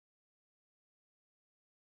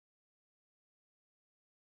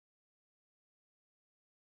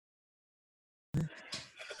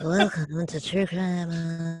Welcome to True Crime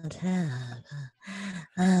on Tap.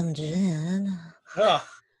 I'm Jen. Oh.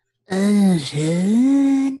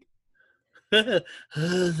 Jen. Okay.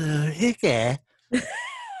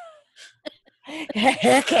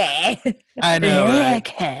 Okay. I know, right?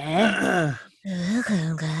 Okay.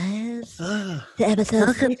 Welcome, guys, to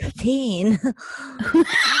episode 16.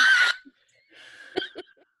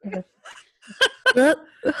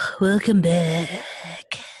 Welcome back.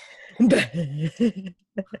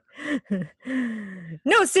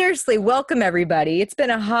 No, seriously, welcome everybody. It's been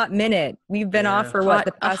a hot minute. We've been off for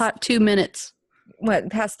a hot 2 minutes.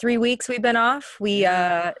 Past 3 weeks we've been off. We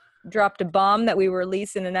dropped a bomb that we were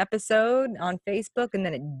releasing an episode on Facebook and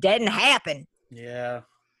then it didn't happen. Yeah.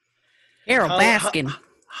 Carol Baskin.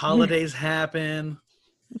 Holidays happen.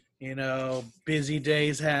 Busy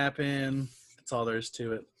days happen. That's all there is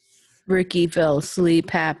to it. Ricky fell asleep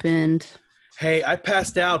happened. Hey, I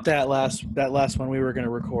passed out that last one we were going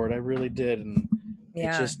to record. I really did, and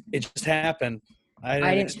it just happened. I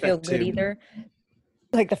didn't feel good either.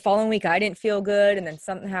 Like the following week, I didn't feel good, and then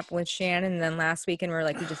something happened with Shannon. And then last weekend, we were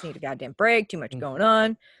like, we just need a goddamn break. Too much going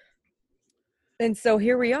on. And so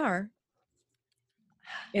here we are,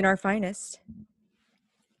 in our finest.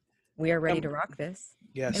 We are ready to rock this.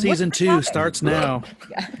 Yeah, and season 2 starts now.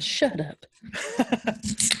 Yeah. Shut up.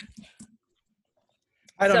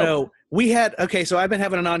 I don't know. So I've been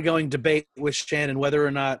having an ongoing debate with Shannon whether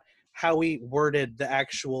or not how we worded the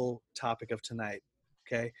actual topic of tonight.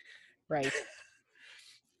 Okay. Right.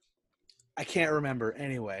 I can't remember.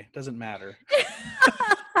 Anyway, doesn't matter.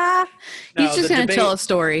 He's just going to tell a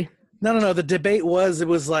story. No. The debate was,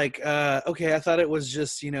 okay, I thought it was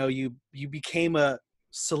just, you became a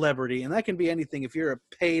celebrity, and that can be anything. If you're a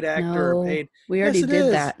paid actor or paid. We already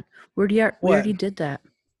did that. We already did that.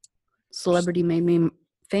 Celebrity made me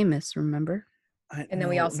famous, remember? And then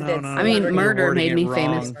we also did. I mean, murder made me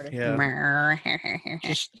famous. Yeah.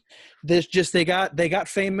 they got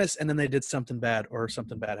famous, and then they did something bad, or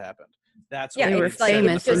something bad happened. That's they were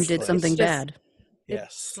famous and did something bad.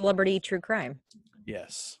 Yes. Celebrity true crime.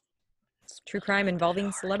 Yes. It's true crime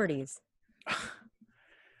involving celebrities.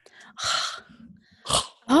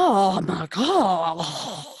 Oh my god!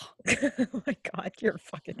 Oh my god, your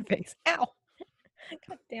fucking face! Ow!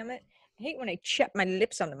 God damn it! I hate when I chip my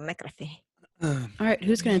lips on the microphone. All right,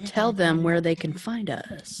 who's going to tell them where they can find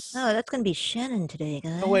us? Oh, that's going to be Shannon today,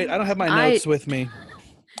 guys. Oh, wait, I don't have my notes with me.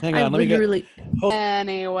 Hang on, let me get...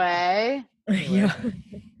 Anyway. Yeah.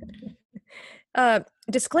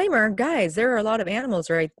 Disclaimer, guys, there are a lot of animals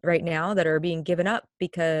right now that are being given up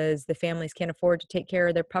because the families can't afford to take care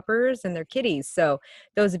of their puppers and their kitties. So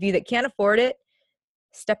those of you that can't afford it,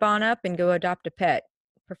 step on up and go adopt a pet,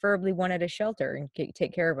 preferably one at a shelter, and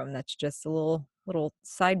take care of them. That's just a little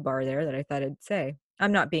sidebar there that I thought I'd say.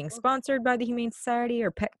 I'm not being sponsored by the Humane Society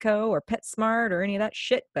or Petco or PetSmart or any of that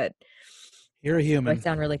shit, but you're a human. Do I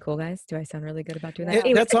sound really cool, guys? Do I sound really good about doing that?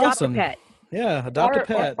 Anyways, that's awesome. A pet. Yeah, adopt a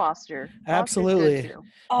pet. Or foster. Absolutely.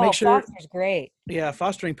 Oh, foster's great. Yeah,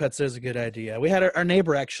 fostering pets is a good idea. We had our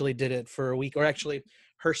neighbor actually did it for a week, or actually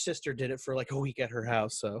her sister did it for like a week at her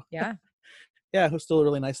house. So yeah. Yeah, it was still a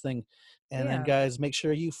really nice thing. And then, guys, make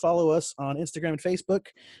sure you follow us on Instagram and Facebook.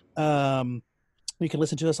 You can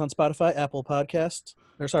listen to us on Spotify, Apple Podcast,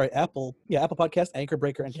 Apple Podcast, Anchor,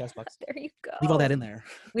 Breaker, and CastBox. There you go. Leave all that in there.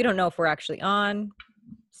 We don't know if we're actually on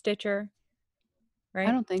Stitcher, right?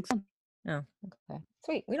 I don't think so. Oh, okay.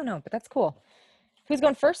 Sweet. We don't know, but that's cool. Who's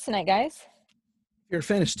going first tonight, guys? If you're a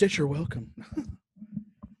fan of Stitcher, welcome.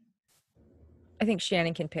 I think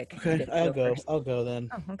Shannon can pick. Okay, I'll go. I'll go then.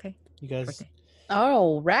 Oh, okay. You guys.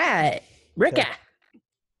 All right. Ricka. Okay.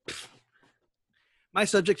 My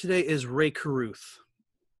subject today is Ray Carruth.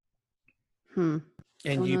 And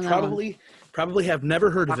you probably have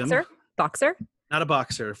never heard of him. Boxer? Not a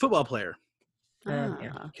boxer. Football player.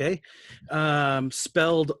 Yeah. Okay.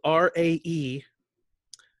 Spelled R-A-E.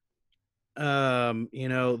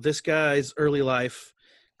 This guy's early life,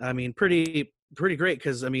 I mean, pretty great,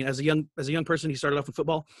 because I mean, as a young person, he started off in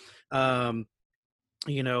football.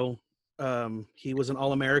 He was an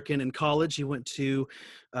All-American in college. He went to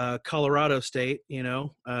Colorado State,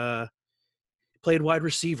 played wide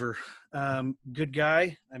receiver. Good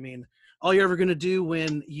guy. I mean, all you're ever going to do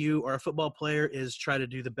when you are a football player is try to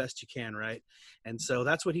do the best you can, right? And so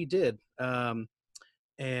that's what he did. And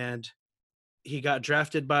he got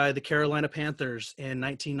drafted by the Carolina Panthers in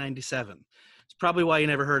 1997. It's probably why you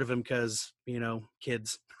never heard of him, because,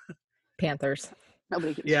 kids. Panthers.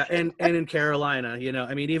 Yeah, and in Carolina,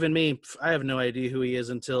 I mean, even me, I have no idea who he is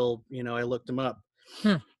until, I looked him up.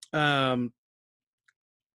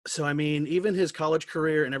 So, I mean, even his college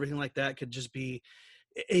career and everything like that could just be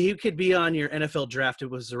he could be on your NFL draft. It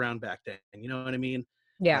was around back then. You know what I mean?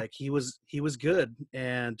 Yeah. Like he was good.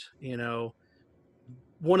 And,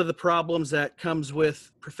 one of the problems that comes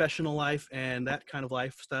with professional life and that kind of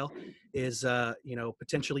lifestyle is,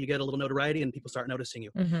 potentially you get a little notoriety and people start noticing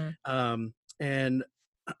you. Mm-hmm. And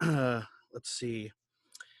let's see.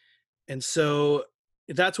 And so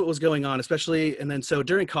that's what was going on, especially. And then so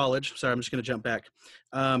during college, sorry, I'm just going to jump back.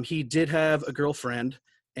 He did have a girlfriend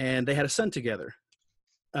and they had a son together.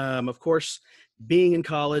 Of course, being in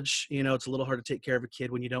college, it's a little hard to take care of a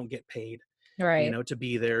kid when you don't get paid, Right. to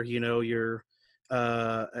be there,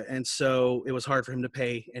 and so it was hard for him to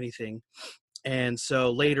pay anything. And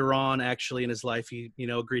so later on, actually in his life, he,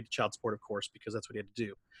 agreed to child support, of course, because that's what he had to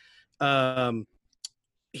do.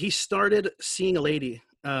 He started seeing a lady.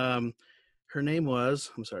 Her name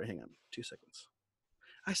was, I'm sorry, hang on 2 seconds.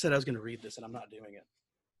 I said I was going to read this and I'm not doing it.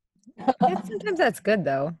 Sometimes that's good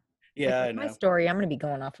though. Yeah, Like, I know. my story, I'm going to be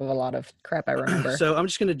going off of a lot of crap I remember. So I'm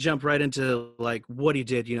just going to jump right into like what he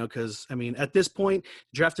did, because I mean, at this point,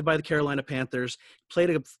 drafted by the Carolina Panthers,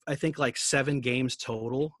 played, I think like 7 games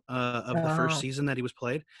total of the first season that he was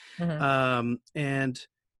played. Mm-hmm. And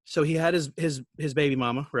so he had his baby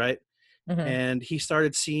mama, right? Mm-hmm. And he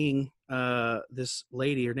started seeing this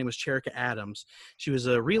lady. Her name was Cherika Adams. She was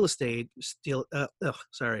a real estate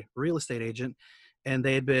agent, and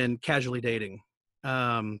they had been casually dating.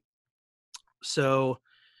 So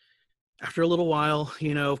after a little while,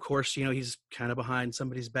 of course, he's kind of behind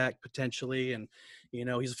somebody's back potentially. And,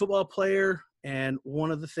 he's a football player. And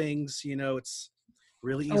one of the things, it's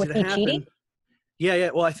really easy to happen. Cheating?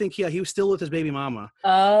 Yeah. Well, I think, he was still with his baby mama.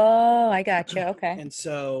 Oh, I gotcha. Okay. And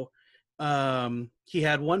so he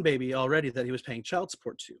had one baby already that he was paying child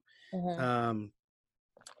support to. Mm-hmm.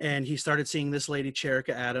 And he started seeing this lady, Cherika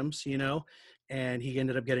Adams, and he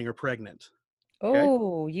ended up getting her pregnant. Okay?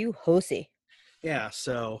 Oh, you hussy. Yeah,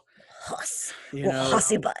 so Huss.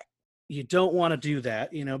 hussy butt. You don't want to do that,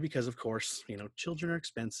 because of course, children are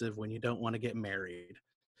expensive when you don't want to get married.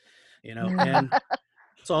 And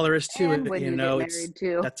that's all there is to And it. when you get married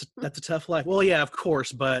too. That's a tough life. Well, yeah, of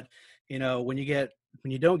course, but when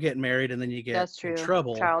you don't get married and then you get That's true. in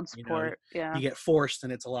trouble, Child support. you get forced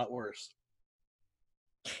and it's a lot worse.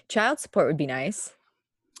 Child support would be nice.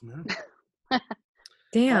 Yeah.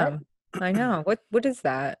 Damn. I know. What is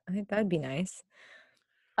that? I think that'd be nice.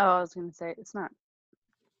 Oh, I was gonna say it's not.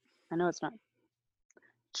 I know it's not.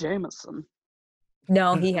 Jameson.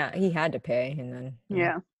 No, he had to pay, and then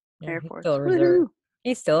Yeah. yeah, Air he's Force. still a Woohoo.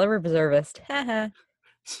 He's still a reservist. Haha.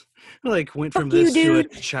 Like went from Fuck you, this to a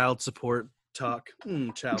dude. child support talk.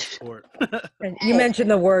 Child support. You mentioned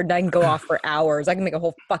the word, and I can go off for hours. I can make a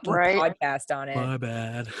whole fucking Right. podcast on it. My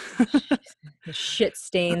bad. The shit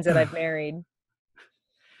stains that I've married.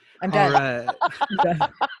 I'm All done. right. I'm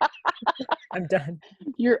done. I'm done.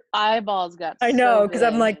 Your eyeballs got. I know, so because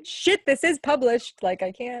I'm like, big. shit, this is published. Like,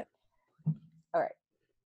 I can't. All right.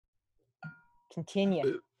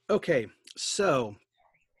 Continue. Okay, so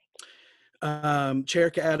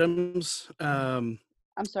Cherika Adams, I'm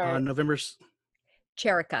sorry. on November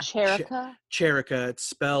Cherika. Cherika, it's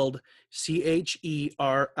spelled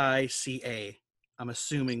Cherika. I'm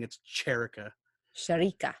assuming it's Cherika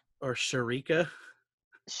Sharika. or Sharika.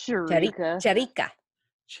 Sharika. Cherika.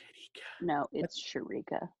 Cherika. No, it's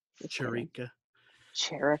Sharika. Just kidding. Cherika.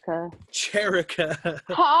 Cherika. Cherika.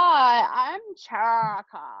 Hi, I'm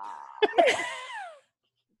Cherika.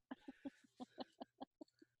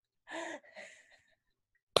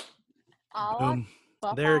 Boom.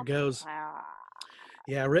 There it goes.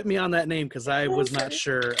 Yeah, rip me on that name because I was not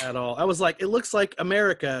sure at all. I was like, it looks like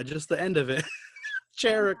America, just the end of it.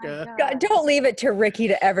 Cherika. God, don't leave it to Ricky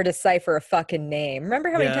to ever decipher a fucking name. Remember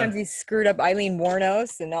how many Yeah. times he screwed up Eileen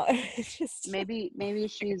Warnos and all? It's just Maybe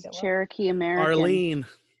she's Well, Cherokee American. Arlene.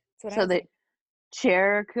 that's what So I they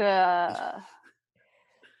Cherika.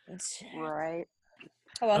 was- Right.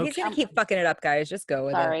 Oh well, he's Okay. gonna keep fucking it up, guys. Just go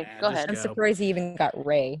with Sorry. it. Go Just ahead. I'm go. surprised he even got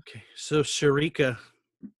Ray. Okay, so Sharika,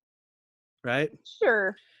 right?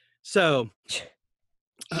 Sure. So,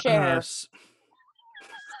 Share.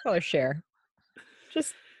 Call her Cher.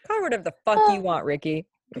 Just call her whatever the fuck you want, Ricky.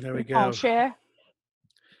 there we Oh, go. share.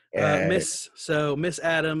 Miss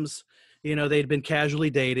Adams, they'd been casually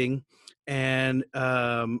dating, and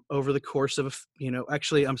over the course of,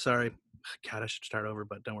 actually, I'm sorry. God, I should start over,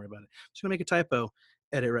 but don't worry about it. I'm just gonna make a typo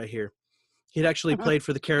edit right here. He'd actually played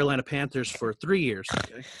for the Carolina Panthers for 3 years.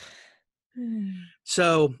 Okay.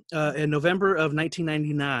 So in November of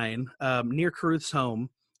 1999, near Caruth's home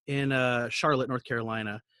in Charlotte, North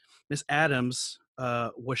Carolina, Miss Adams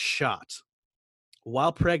was shot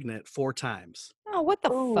while pregnant 4 times. Oh, what the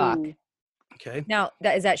fuck? Ooh. Okay. Now,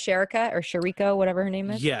 is that Sharika or Shariko, whatever her name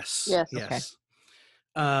is? Yes. Yes. Yes.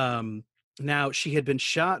 Now she had been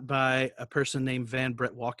shot by a person named Van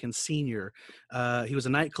Brett Watkins Sr. He was a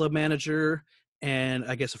nightclub manager and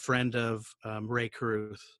I guess a friend of Ray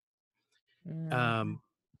Caruth. Mm.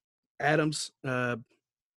 Adams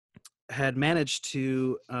had managed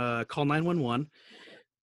to call 911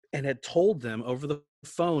 and had told them over the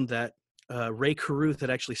phone that Ray Caruth had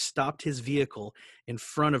actually stopped his vehicle in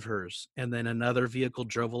front of hers, and then another vehicle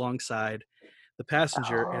drove alongside the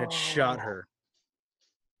passenger and had shot Oh. her.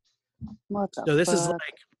 What the So fuck?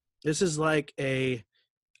 this is like a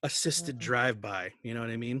assisted drive-by. You know what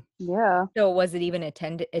I mean? Yeah, So was it even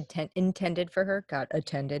intended for her? God,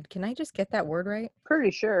 attended. Can I just get that word right? pretty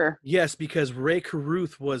sure. Yes, because Ray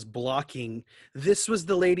Caruth was blocking. This was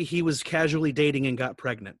the lady he was casually dating and got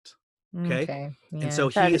pregnant. Okay. Okay. And Yeah. so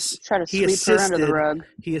Try to sweep her under the rug.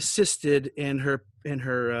 he assisted in her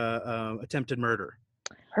attempted murder.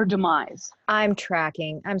 Her demise. I'm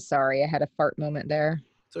tracking. I'm sorry. I had a fart moment there.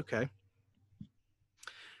 It's okay.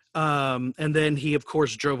 And then he, of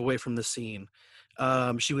course, drove away from the scene.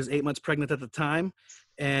 She was 8 months pregnant at the time,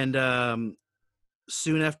 and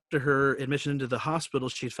soon after her admission into the hospital,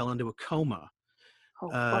 she fell into a coma. Oh,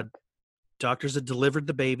 Uh, fuck. Doctors had delivered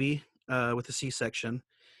the baby with a C-section,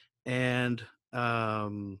 and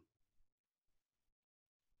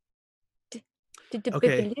Did the okay.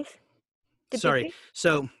 baby live? The Sorry. baby?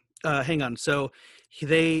 So hang on. So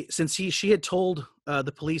she had told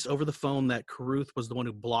the police over the phone that Caruth was the one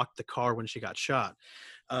who blocked the car when she got shot.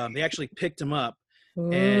 They actually picked him up,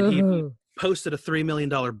 and he Ooh. posted a $3 million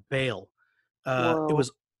bail. It Whoa.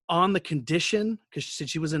 was on the condition, because she said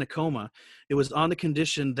she was in a coma. It was on the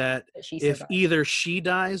condition that She if survived. either she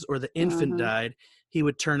dies or the infant Mhm. died, he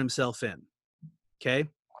would turn himself in. Okay.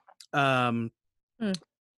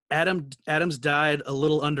 Adams died a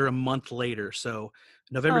little under a month later, so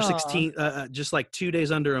November Aw. 16th, just like 2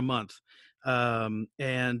 days under a month. And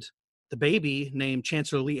the baby named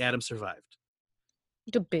Chancellor Lee Adams survived.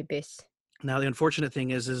 The babies. Now, the unfortunate thing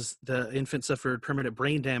is the infant suffered permanent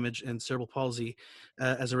brain damage and cerebral palsy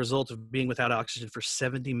as a result of being without oxygen for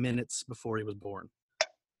 70 minutes before he was born.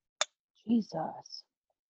 Jesus.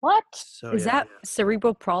 What? So Is yeah, that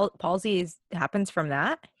cerebral palsy happens from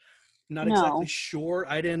that? not No. exactly sure.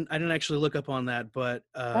 I didn't actually look up on that, but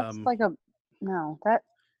That's like that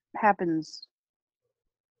happens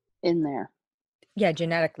in there. Yeah,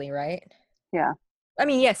 genetically, right? Yeah. I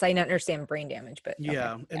mean, yes, I understand brain damage, but okay.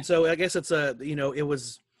 yeah. And so I guess it's it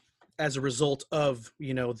was as a result of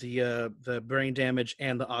the brain damage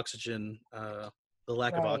and the oxygen, the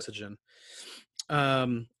lack of Right. oxygen,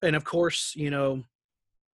 and of course, I'm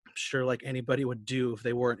sure like anybody would do if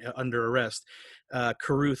they weren't under arrest,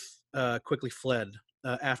 Caruth quickly fled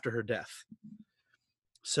after her death.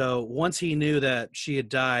 So once he knew that she had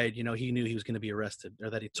died, he knew he was going to be arrested, or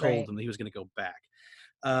that he told Right. them that he was going to go back.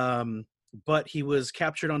 But he was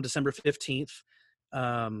captured on December 15th.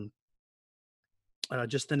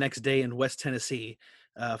 Just the next day in West Tennessee,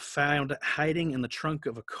 found hiding in the trunk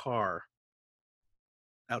of a car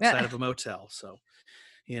outside of a motel. So,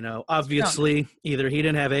 obviously either he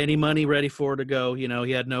didn't have any money ready for her to go, he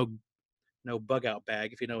had no bug out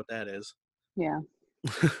bag, if you know what that is. Yeah.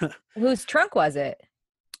 Whose trunk was it?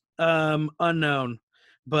 Unknown,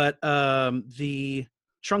 but the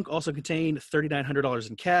trunk also contained $3,900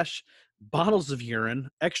 in cash, bottles of urine,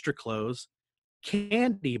 extra clothes,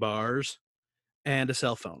 candy bars, and a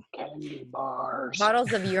cell phone. Candy bars.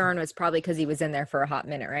 Bottles of urine was probably because he was in there for a hot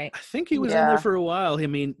minute, right? I think he was in there Yeah. for a while. I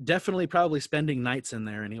mean, definitely probably spending nights in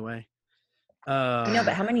there anyway. No,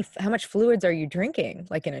 but how much fluids are you drinking,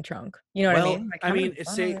 like in a trunk? You know what I mean? Like, how many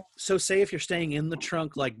say if you're staying in the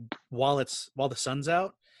trunk, like while the sun's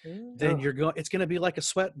out, then it's going to be like a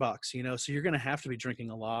sweat box, so you're going to have to be drinking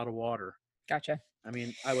a lot of water. Gotcha. I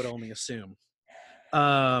mean, I would only assume.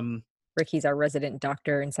 Ricky's our resident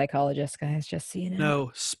doctor and psychologist, guys, just so you know.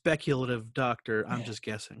 No, speculative doctor. I'm just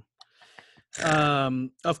guessing.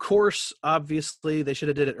 Of course, obviously they should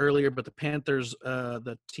have did it earlier, but the Panthers,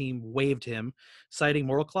 the team waived him, citing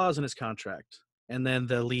moral clause in his contract. And then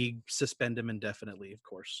the league suspended him indefinitely, of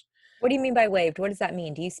course. What do you mean by waived? What does that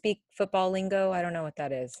mean? Do you speak football lingo? I don't know what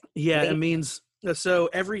that is. Yeah, Waived? it means, so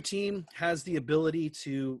every team has the ability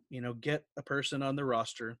to, get a person on the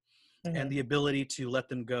roster and the ability to let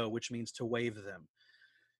them go, which means to waive them.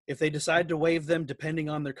 If they decide to waive them, depending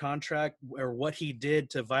on their contract or what he did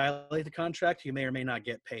to violate the contract, he may or may not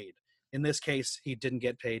get paid. In this case, he didn't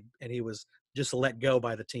get paid, and he was just let go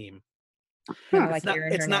by the team.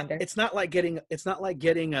 It's not like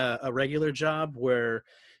getting a regular job where,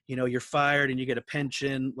 you're fired and you get a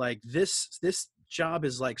pension. Like this job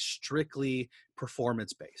is like strictly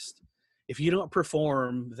performance based. If you don't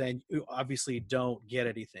perform, then you obviously don't get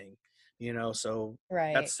anything, so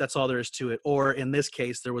Right. that's all there is to it. Or in this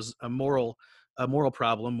case, there was a moral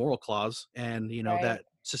problem, moral clause, and Right. that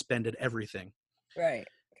suspended everything. Right.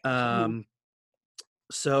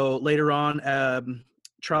 So later on,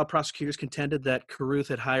 trial prosecutors contended that Carruth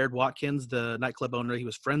had hired Watkins, the nightclub owner he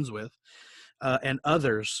was friends with, and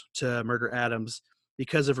others to murder Adams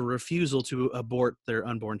because of a refusal to abort their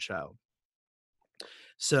unborn child.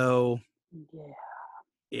 So,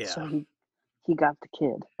 yeah. So he got the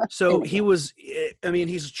kid. So he was. I mean,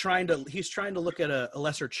 he's trying to look at a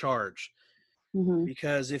lesser charge. Mm-hmm.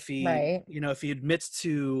 Because if he, Right. if he admits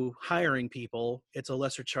to hiring people, it's a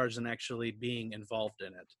lesser charge than actually being involved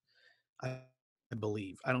in it. I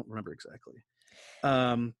believe. I don't remember exactly.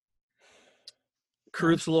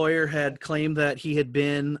 Carruth's lawyer had claimed that he had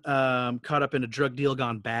been caught up in a drug deal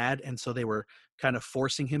gone bad, and so they were kind of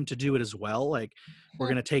forcing him to do it as well. Like, we're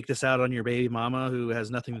going to take this out on your baby mama who has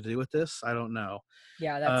nothing to do with this. I don't know.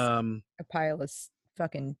 Yeah, that's a pile of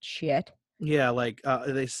fucking shit. Yeah, like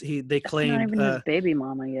they claimed not even his baby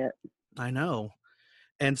mama yet. I know.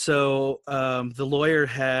 And so the lawyer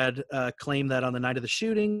had claimed that on the night of the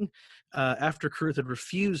shooting, after Carruth had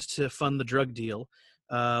refused to fund the drug deal,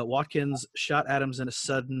 Watkins shot Adams in a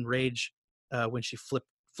sudden rage when she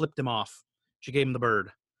flipped him off. She gave him the bird.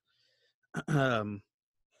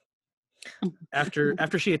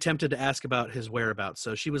 After she attempted to ask about his whereabouts.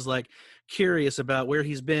 So she was like curious about where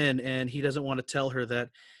he's been, and he doesn't want to tell her that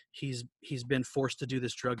he's been forced to do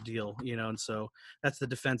this drug deal, and so that's the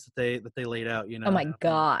defense that they laid out, Oh my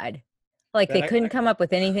God. Like, they couldn't come up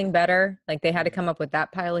with anything better. Like, they had to come up with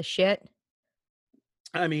that pile of shit.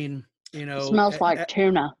 I mean, It smells like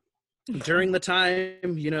tuna. During the time,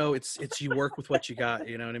 it's you work with what you got,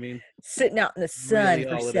 you know what I mean? Sitting out in the sun Really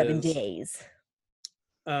for all it 7 is. days.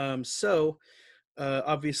 So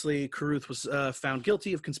obviously Carruth was found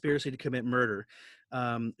guilty of conspiracy to commit murder,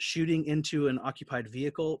 shooting into an occupied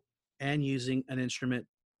vehicle and using an instrument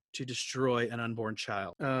to destroy an unborn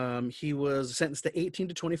child. He was sentenced to 18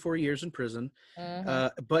 to 24 years in prison,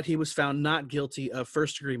 but he was found not guilty of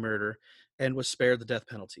first-degree murder and was spared the death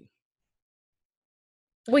penalty.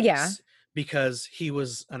 Well, yeah. Because he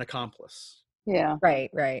was an accomplice. Yeah.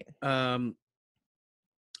 Right.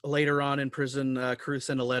 Later on in prison, Carruth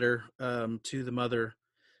sent a letter to the mother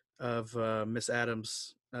of Miss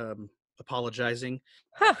Adams apologizing.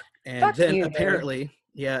 Huh, and then apparently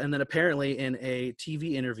in a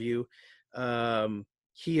TV interview,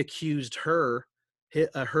 he accused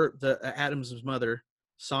the Adams' mother,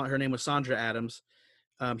 her name was Sandra Adams.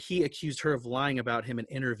 He accused her of lying about him in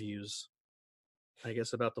interviews, I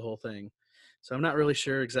guess, about the whole thing. So I'm not really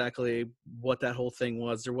sure exactly what that whole thing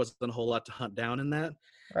was. There wasn't a whole lot to hunt down in that.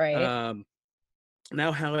 Right.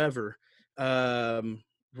 Now, however,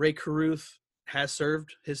 Ray Carruth has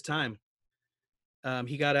served his time.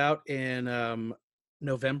 He got out in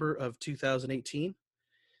November of 2018.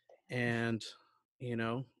 And,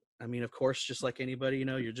 I mean, of course, just like anybody,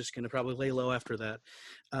 you're just going to probably lay low after that.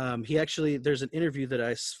 There's an interview that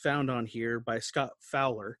I found on here by Scott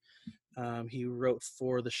Fowler. He wrote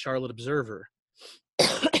for the Charlotte Observer.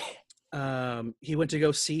 He went to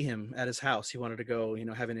go see him at his house. He wanted to go,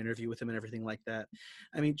 have an interview with him and everything like that.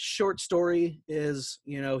 I mean, short story is,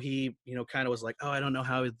 he, kind of was like, oh, I don't know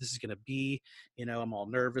how this is going to be. I'm all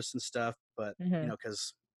nervous and stuff, but,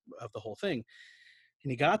 because of the whole thing.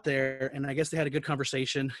 And he got there, and I guess they had a good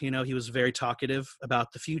conversation. He was very talkative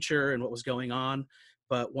about the future and what was going on.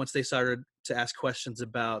 But once they started to ask questions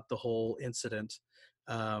about the whole incident,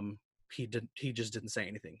 he just didn't say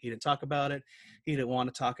anything. He didn't talk about it. He didn't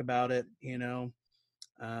want to talk about it,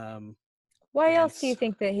 Why else do you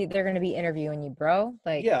think that they're going to be interviewing you, bro?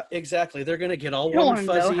 Like, yeah, exactly. They're going to get all You don't warm want and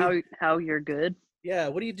to fuzzy. know how you're good. Yeah,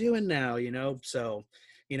 what are you doing now? So,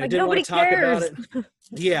 like, didn't want to talk cares. about it.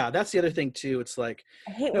 Yeah, that's the other thing too. It's like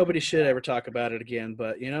I hate nobody should ever talk about it again.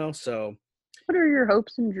 But so. What are your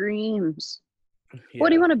hopes and dreams? Yeah. What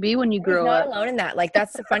do you want to be when you grow not up? alone in that. Like,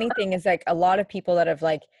 that's the funny thing is, like, a lot of people that have,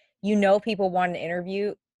 like, people want to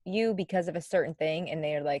interview you because of a certain thing, and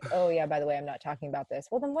they're like, oh yeah, by the way, I'm not talking about this.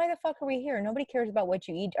 Well, then why the fuck are we here? Nobody cares about what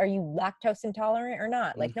you eat. Are you lactose intolerant or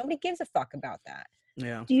not? Like, nobody gives a fuck about that.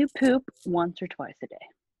 Yeah. Do you poop once or twice a day?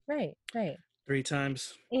 Right. 3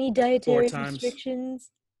 times. Any dietary 4 times.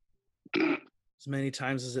 restrictions? As many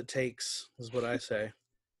times as it takes is what I say.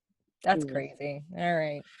 That's crazy. All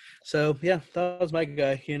right. So yeah, that was my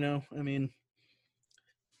guy. I mean,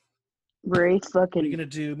 Ray fucking. what are you gonna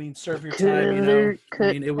do? I mean, serve your time.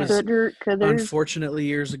 I mean, it was unfortunately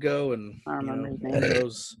years ago, and I remember his who name.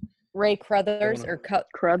 knows. Ray Crothers or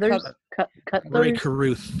Crothers? Ray Cutlers.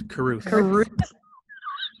 Carruth. Carruth.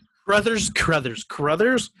 Carruthers. Carruthers.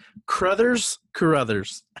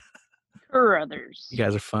 You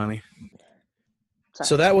guys are funny. Sorry.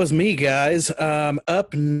 So that was me, guys.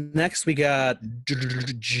 Up next, we got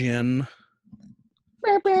Jen.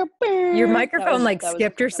 Your microphone that was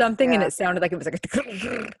skipped or something, and yeah. it sounded like it was like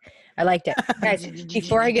I liked it. Guys,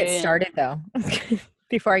 before I get started though, look at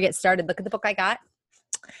the book I got.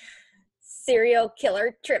 Serial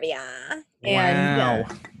Killer Trivia. And Wow.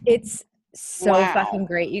 it's so Wow. fucking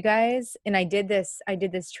great, you guys. And I did this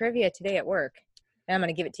trivia today at work. And I'm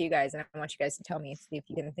gonna give it to you guys, and I want you guys to tell me, see if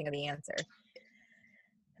you can think of the answer.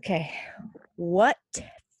 Okay. What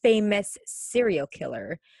famous serial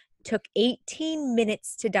killer took 18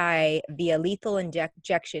 minutes to die via lethal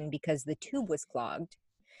injection because the tube was clogged?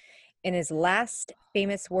 And his last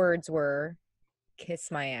famous words were, "Kiss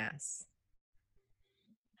my ass."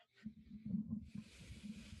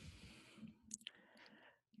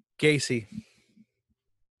 Gacy.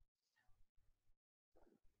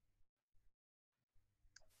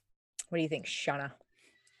 What do you think, Shauna?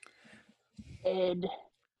 Ed,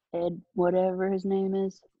 whatever his name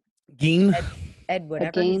is. Gein. Ed Ed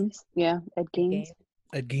whatever. Gaines. Yeah, Ed Gaines.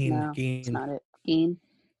 Ed Gein. No, it's Gein. not it. Gein.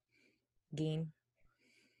 Geen.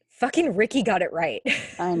 Fucking Ricky got it right.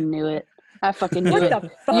 I knew it. I fucking knew What it.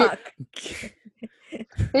 the fuck?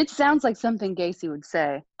 It sounds like something Gacy would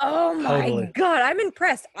say. Oh my Totally. God, I'm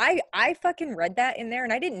impressed. I fucking read that in there,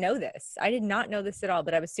 and I didn't know this. I did not know this at all,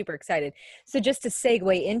 but I was super excited. So just to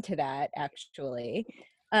segue into that, actually,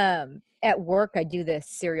 at work, I do this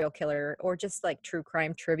serial killer or just like true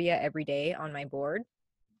crime trivia every day on my board.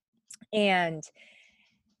 And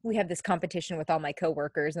we have this competition with all my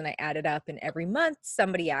coworkers, and I add it up, and every month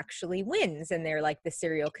somebody actually wins, and they're like the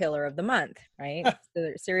serial killer of the month, right?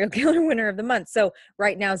 The serial killer winner of the month. So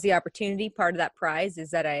right now is the opportunity. Part of that prize is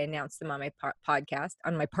that I announce them on my podcast,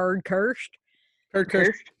 on my podcast,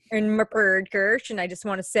 and my podcast. And I just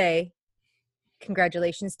want to say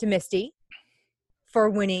congratulations to Misty for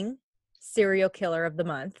winning serial killer of the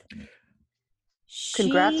month.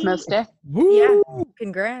 Congrats, Misty. Yeah,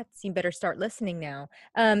 congrats. You better start listening now.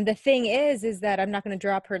 The thing is that I'm not going to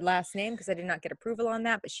drop her last name because I did not get approval on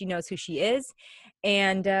that, but she knows who she is.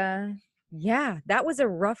 And yeah, that was a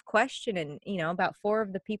rough question. And, about 4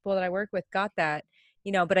 of the people that I work with got that,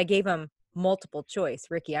 but I gave them multiple choice.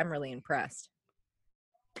 Ricky, I'm really impressed.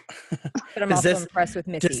 But I'm also impressed with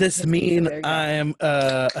Missy. Does this mean I am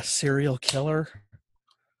a serial killer?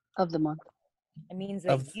 Of the month. It means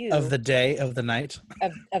that of the day, of the night,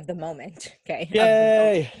 of the moment. Okay.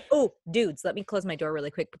 Yay! Oh, dudes, let me close my door really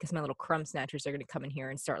quick because my little crumb snatchers are going to come in here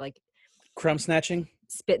and start crumb snatching,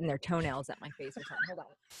 spitting their toenails at my face or something.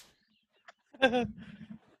 Hold on.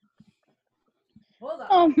 Hold on.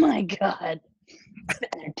 Oh my God.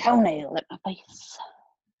 Spitting their toenail at my face.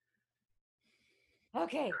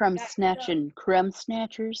 Okay. Crumb snatchers. crumb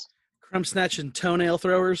snatching toenail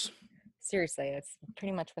throwers. Seriously, that's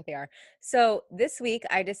pretty much what they are. So this week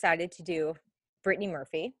I decided to do Brittany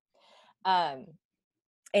Murphy.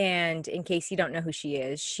 And in case you don't know who she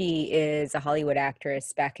is a Hollywood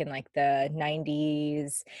actress back in the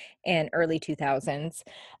 90s and early 2000s.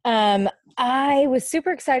 I was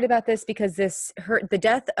super excited about this because the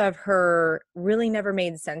death of her really never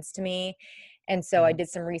made sense to me. And so I did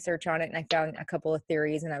some research on it, and I found a couple of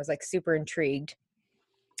theories, and I was super intrigued.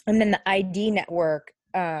 And then the ID Network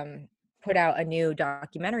put out a new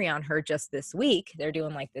documentary on her just this week. They're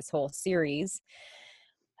doing this whole series.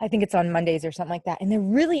 I think it's on Mondays or something like that. And there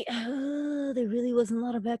really wasn't a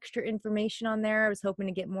lot of extra information on there. I was hoping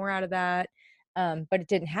to get more out of that, but it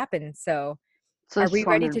didn't happen. So are we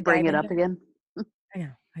ready to bring dive it up into again? I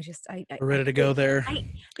know. We're ready to go there.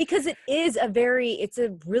 Because it's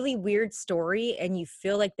a really weird story, and you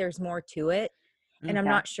feel like there's more to it. And I'm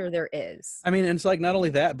not sure there is. I mean, it's not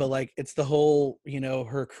only that, but it's the whole,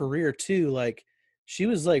 her career too. She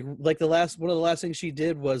was one of the last things she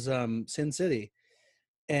did was Sin City.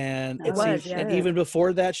 And and even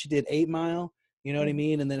before that, she did 8 Mile, you know what I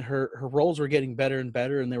mean? And then her roles were getting better and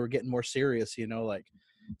better, and they were getting more serious,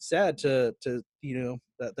 sad to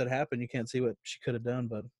that happened. You can't see what she could have done,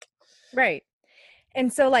 but. Right.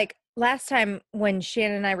 And so last time when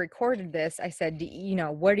Shannon and I recorded this, I said,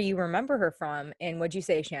 what do you remember her from? And what'd you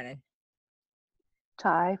say, Shannon?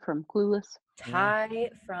 Ty from Clueless.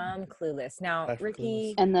 Ty from Clueless. Now,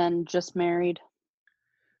 Ricky. And then Just Married.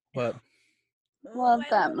 What? Love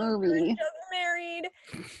that movie. Just Married.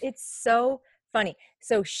 It's so funny.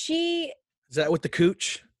 So she. Is that with the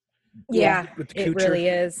cooch? Yeah, with the it really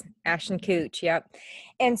is. Ashton Kutcher. Yep.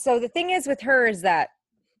 And so the thing is with her is that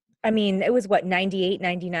I mean, it was what, 98,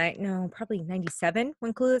 99? No, probably 97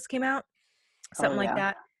 when Clueless came out. Something like yeah.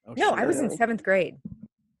 that. Oh, No, shit. I was in Really? 7th grade.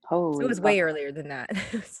 So Holy it was fuck. way earlier than that.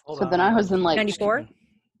 Hold So on, then I was in like 94?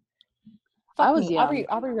 I Fuck was me. young.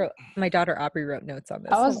 Aubrey wrote, my daughter Aubrey wrote notes on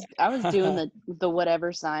this. I Hold was I was doing the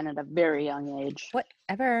whatever sign at a very young age. on.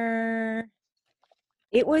 Whatever.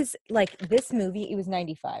 It was like this movie, it was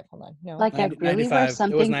 95. Hold on. No. Like I 90 really 95. It were was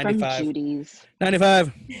something from 95. Judy's.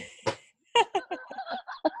 95.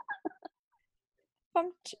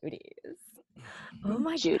 From Judy's. Oh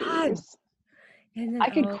my God. Judy's. And then, I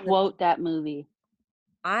could oh, quote that movie.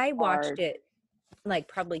 I watched hard. it like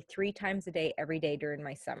probably 3 times a day, every day during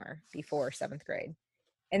my summer before 7th grade.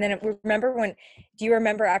 And then do you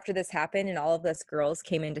remember after this happened and all of us girls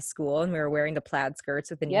came into school and we were wearing the plaid skirts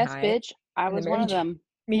with the knee Yes, high? bitch. I and the was one Mary of them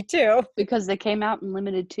Me too. because they came out in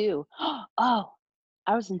limited too. Oh,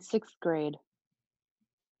 I was in 6th grade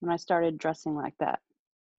when I started dressing like that.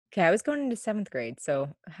 Okay, I was going into 7th grade. So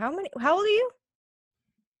how old are you?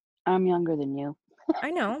 I'm younger than you.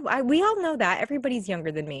 I know. We all know that. Everybody's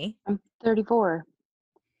younger than me. I'm 34.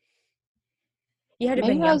 You had to have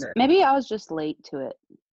been younger. Maybe I was just late to it.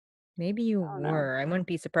 Maybe you I don't know. were. I wouldn't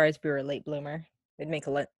be surprised if you were a late bloomer. It'd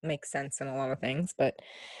make sense in a lot of things, but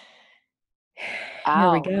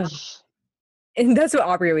here we go. Ouch. And that's what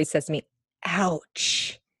Aubrey always says to me.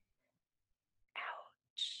 Ouch.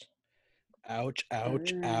 Ouch,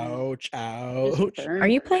 ouch, ouch, Just ouch. burn- Are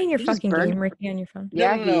you playing your You just fucking burned- game, Ricky, on your phone?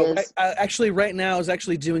 Yeah, no. he is. I actually, right now, I was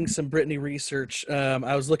actually doing some Britney research.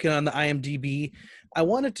 I was looking on the IMDb. I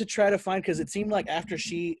wanted to try to find, because it seemed like after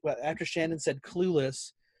Shannon said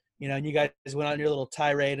Clueless, and you guys went on your little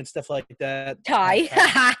tirade and stuff like that. Ty.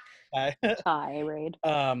 Tirade.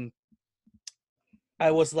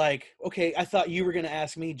 I was like, okay, I thought you were going to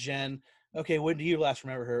ask me, Jen, okay, when do you last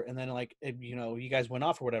remember her? And then, like, you guys went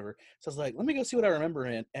off or whatever. So I was like, let me go see what I remember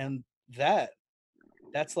in. And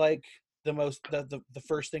that's like the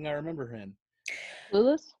first thing I remember her in.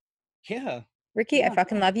 Clueless? Yeah. Ricky, Yeah. I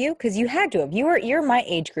fucking love you because you had to have. You're my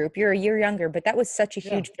age group. You're a year younger, but that was such a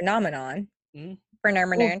Yeah. huge phenomenon. Mhm.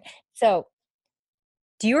 Phenomenon. So,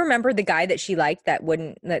 do you remember the guy that she liked that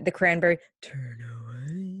wouldn't let the cranberry turn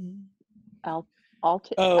away? Alton.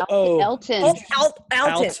 Alton.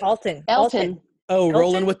 Oh,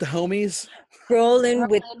 rolling Elton? with the homies. Rolling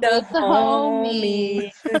with Rolling the with the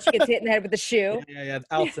homies. homies. And then she gets hit in the head with the shoe. Yeah,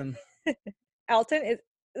 Alton. Alton is,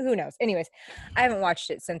 who knows? Anyways, I haven't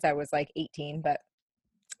watched it since I was like 18, but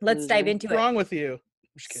let's dive Loser. into What's it. wrong with you?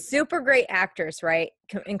 Just kidding. Super great actress, right?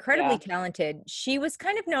 Incredibly Yeah. talented. She was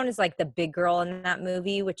kind of known as like the big girl in that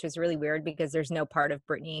movie, which was really weird because there's no part of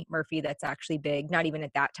Brittany Murphy that's actually big, not even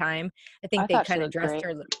at that time. I think I they thought she kind of looked dressed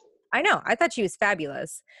great. her. I know. I thought she was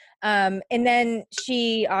fabulous. And then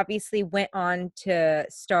she obviously went on to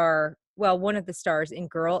star, one of the stars in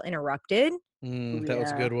Girl Interrupted, That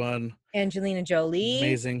was a Yeah. good one. Angelina Jolie.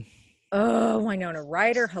 Amazing. Oh, Winona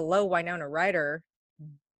Ryder. Hello, Winona Ryder.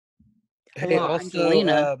 Hey, Hello, also,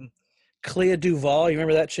 Angelina. Clea Duvall. You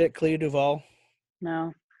remember that chick, Clea Duvall?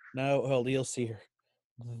 No. No, hold, you'll see her.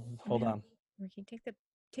 Hold No. on. Ricky,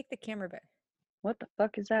 take the camera back. What the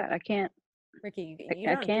fuck is that? I can't. Ricky, you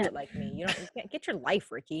I don't do can't. it like me. You can't get your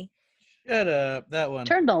life, Ricky. Shut up. That one.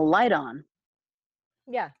 Turn the light on.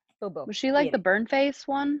 Yeah, Bobo. Was she like the burn face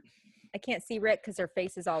one? I can't see Rick because her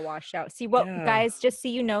face is all washed out. See what, Yeah. guys? Just so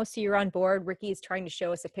you know, so you're on board. Ricky is trying to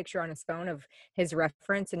show us a picture on his phone of his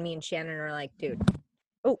reference, and me and Shannon are like, dude.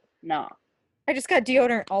 Oh, No. I just got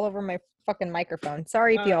deodorant all over my fucking microphone.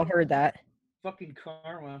 Sorry if y'all heard that. Fucking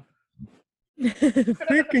karma.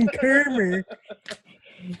 Freaking karma.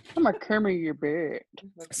 I'm gonna camera your beard.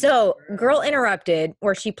 So, Girl Interrupted,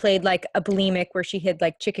 where she played like a bulimic, where she hid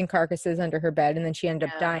like chicken carcasses under her bed, and then she ended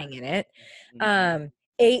up Yeah. dying in it. Mm-hmm.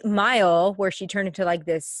 8 Mile, where she turned into like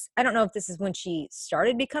this. I don't know if this is when she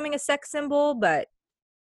started becoming a sex symbol, but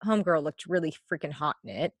Homegirl looked really freaking hot in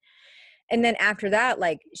it. And then after that,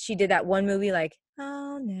 like she did that one movie, like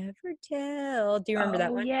I'll Never Tell. Do you remember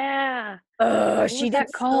that one? Yeah. Oh, What she was did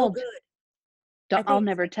that called? so good. I'll think-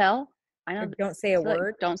 never tell. I Or know. Don't Say a it's like,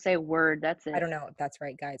 Word. don't say a word. That's it. I don't know if that's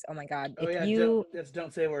right, guys. Oh my God. Oh, If yeah. you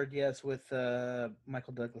Don't say a word. Yes, with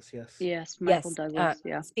Michael Douglas. Yes. Yes, Michael yes, Douglas.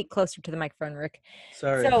 Yeah. speak closer to the microphone, Rick.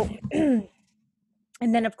 Sorry. So,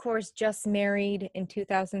 and then of course, Just Married in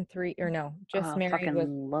 2003, or no, Just I Married fucking was,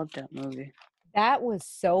 loved that movie. that was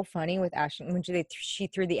so funny with Ashton when she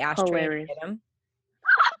threw the ashtray and Hilarious. hit him.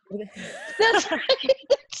 That's right.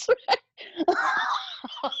 That's right.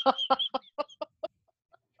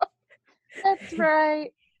 That's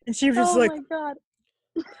right. And she was just Oh like, my god.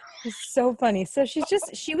 it's so funny. So she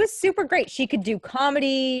was super great. She could do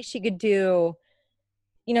comedy. She could do,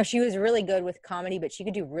 she was really good with comedy, but she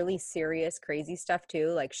could do really serious, crazy stuff too.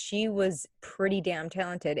 Like she was pretty damn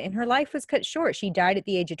talented, and her life was cut short. She died at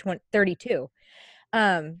the age of 32.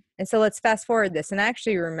 And so let's fast forward this. And I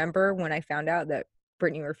actually remember when I found out that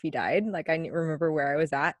Brittany Murphy died. Like I remember where I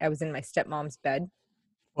was at. I was in my stepmom's bed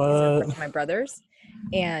with my brothers,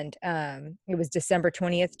 and it was December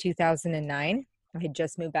 20th, 2009. I had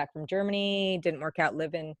just moved back from Germany. Didn't work out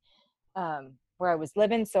living where I was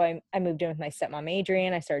living, so I moved in with my stepmom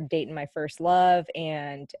Adrian. I started dating my first love,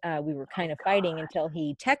 and we were kind of fighting until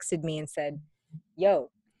he texted me and said, "Yo,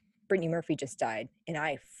 Brittany Murphy just died," and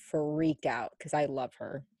I freaked out because I love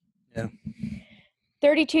her. Yeah.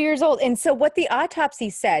 32 years old. And so what the autopsy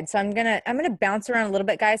said, so I'm gonna bounce around a little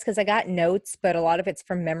bit, guys, because I got notes, but a lot of it's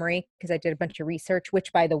from memory because I did a bunch of research,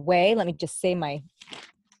 which, by the way, let me just say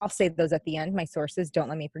I'll say those at the end, my sources. Don't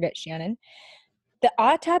let me forget, Shannon. The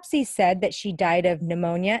autopsy said that she died of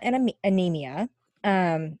pneumonia and anemia.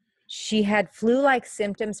 She had flu-like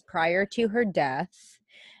symptoms prior to her death,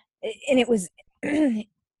 and it was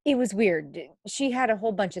it was weird. She had a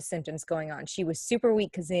whole bunch of symptoms going on. She was super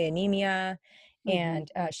weak because of the anemia,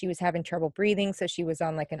 and she was having trouble breathing, so she was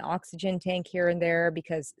on like an oxygen tank here and there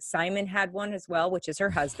because Simon had one as well, which is her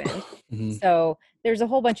husband. So there's a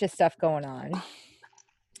whole bunch of stuff going on.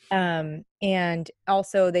 And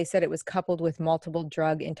also they said it was coupled with multiple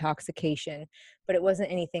drug intoxication, but it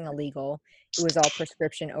wasn't anything illegal. It was all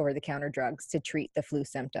prescription over-the-counter drugs to treat the flu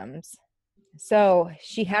symptoms. So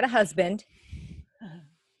she had a husband,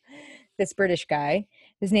 this British guy.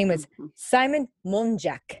 His name was Simon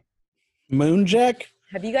Monjack. Moonjack?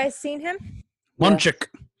 Have you guys seen him? Monjack.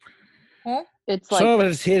 Huh? It's like,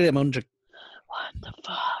 Somebody's hit it, Monjack. what the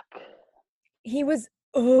fuck? He was,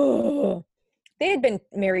 they had been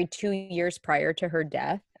married 2 years prior to her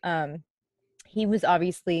death. He was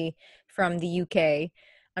obviously from the UK.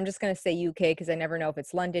 I'm just going to say UK because I never know if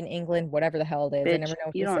it's London, England, whatever the hell it is. Bitch, I never know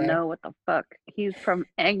what you to don't say. know what the fuck. He's from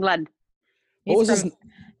England. What He's was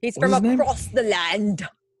He's what from was his name? across the land.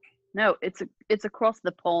 No, it's across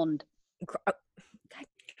the pond. God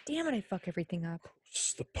damn it, I fuck everything up.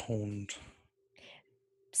 It's the pond.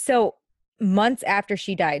 So months after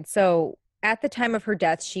she died, so at the time of her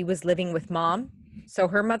death, she was living with mom. So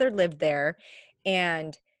her mother lived there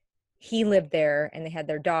and he lived there, and they had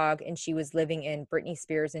their dog, and she was living in Britney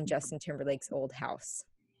Spears and Justin Timberlake's old house.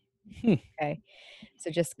 Okay. So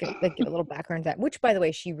just give a little background to that, which, by the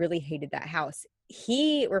way, she really hated that house.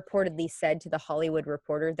 He reportedly said to the Hollywood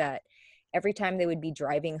Reporter that every time they would be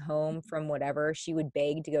driving home from whatever, she would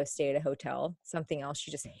beg to go stay at a hotel, something else. She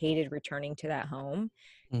just hated returning to that home.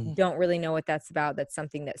 Don't really know what that's about. That's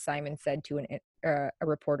something that Simon said to a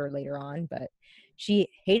reporter later on, but she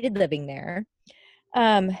hated living there.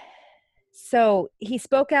 So he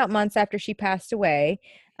spoke out months after she passed away.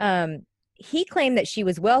 He claimed that she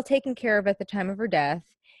was well taken care of at the time of her death,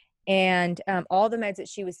 and all the meds that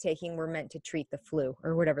she was taking were meant to treat the flu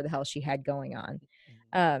or whatever the hell she had going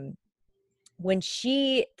on. When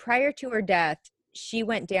prior to her death, she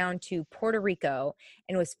went down to Puerto Rico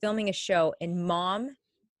and was filming a show, and mom,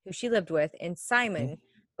 who she lived with, and Simon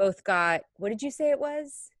both got, what did you say it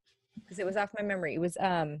was? Because it was off my memory. It was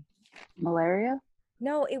Malaria?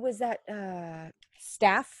 no, it was that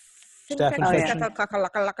staph Staph infection. infection.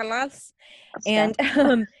 And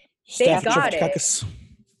they Staph got it. Streptococcus.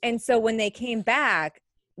 And so when they came back,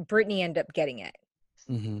 Brittany ended up getting it.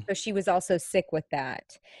 So she was also sick with that.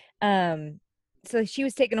 So she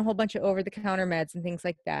was taking a whole bunch of over-the-counter meds and things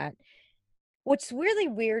like that. What's really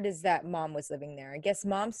weird is that mom was living there. I guess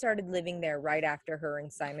mom started living there right after her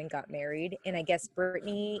and Simon got married. And I guess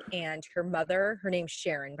Brittany and her mother, her name's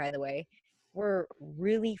Sharon, by the way, were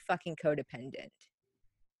really fucking codependent.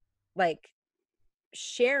 Like,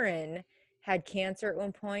 Sharon had cancer at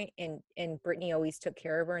one point, and Brittany always took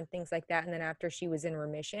care of her and things like that. And then after she was in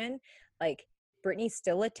remission, like, Brittany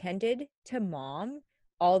still attended to mom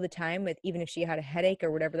all the time, with even if she had a headache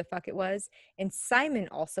or whatever the fuck it was. And Simon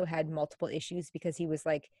also had multiple issues because he was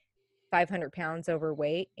like 500 pounds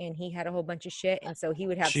overweight, and he had a whole bunch of shit, and so he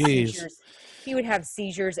would have seizures. He would have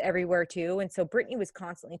seizures everywhere too. And so Brittany was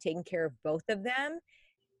constantly taking care of both of them,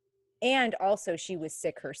 and also she was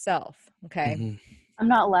sick herself. Okay. I'm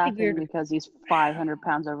not laughing because he's 500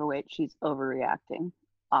 pounds overweight. She's overreacting,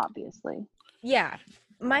 obviously. Yeah.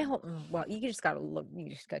 You just gotta look.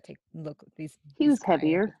 You just gotta take a look at these. He was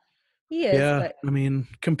heavier. He is. Yeah, but, I mean,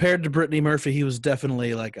 compared to Brittany Murphy, he was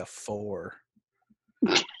definitely like a 4.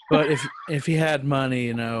 But if he had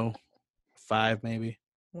money, 5 maybe.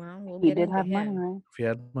 well, we'll He get did into have him. money, right? If he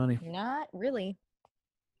had money. Not really.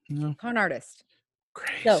 No. Con artist.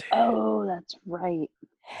 Crazy. So, Oh, that's right.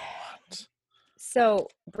 So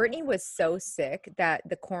Brittany was so sick that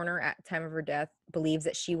the coroner at the time of her death believes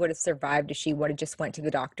that she would have survived if she would have just went to the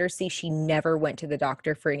doctor. See, she never went to the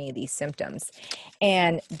doctor for any of these symptoms.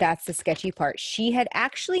 And that's the sketchy part. She had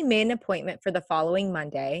actually made an appointment for the following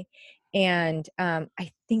Monday. And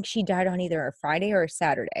I think she died on either a Friday or a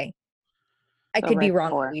Saturday. I So could be right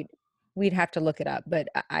wrong. before. We'd have to look it up, but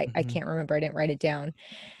I Mhm. can't remember. I didn't write it down.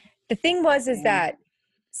 The thing was, is Yeah. that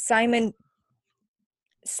Simon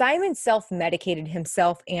self-medicated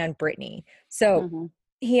himself and Brittany. So Mhm.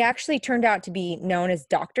 he actually turned out to be known as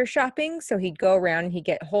doctor shopping. So he'd go around and he'd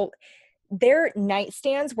get their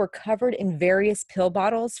nightstands were covered in various pill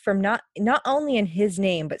bottles from not only in his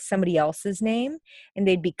name, but somebody else's name, and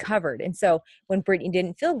they'd be covered. And so when Brittany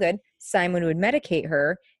didn't feel good, Simon would medicate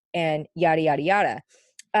her and yada, yada, yada.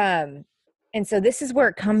 And so this is where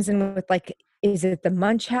it comes in with like, is it the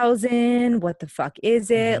Munchausen? What the fuck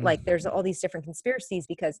is it? Mhm. Like there's all these different conspiracies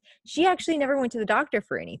because she actually never went to the doctor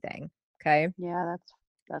for anything. Okay. Yeah,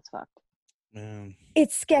 that's fucked. Man.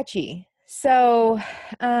 It's sketchy. So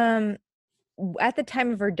at the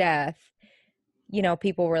time of her death, you know,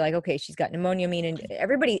 people were like, okay, she's got pneumonia. I mean, and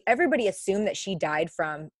everybody assumed that she died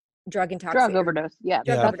from drug intoxication. Drug overdose. Yeah,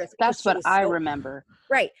 Yeah. overdose because that's she what was I so- remember.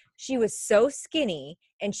 Right. She was so skinny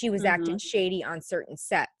and she was acting Mhm. shady on certain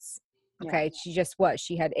sets. Yeah. Okay. She just was.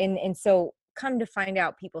 She had, and so come to find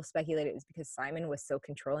out, people speculated it was because Simon was so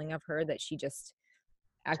controlling of her that she just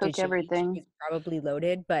acted Took shady. everything. She was probably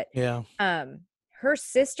loaded. But Yeah. her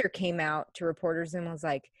sister came out to reporters and was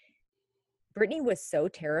like, Brittany was so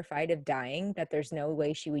terrified of dying that there's no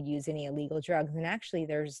way she would use any illegal drugs. And actually,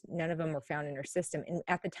 none of them were found in her system. And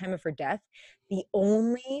at the time of her death, the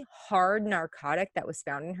only hard narcotic that was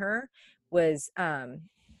found in her was a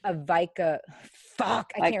Vica.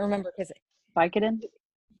 Fuck, I can't remember because Vicodin?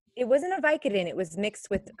 it wasn't a Vicodin. It was mixed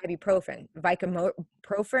with ibuprofen,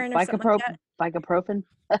 Profen or something like that. Vicoprofen?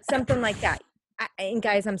 Something like that. And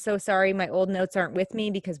guys, I'm so sorry. My old notes aren't with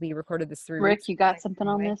me because we recorded this 3 Rick, weeks you ago. got something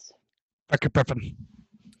on this? Beckepreffen.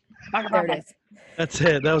 There it is. That's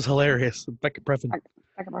it. That was hilarious. Beckepreffen.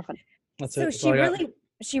 Vicoprofen. That's So it. That's all I got.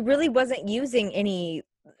 she really wasn't using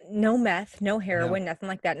no meth, no heroin, nothing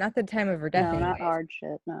like that. Not the time of her death. No, not anyways. hard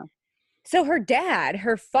shit. No. So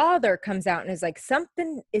her father comes out and is like,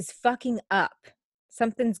 something is fucking up.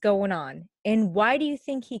 Something's going on. And why do you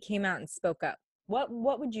think he came out and spoke up? What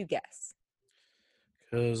would you guess?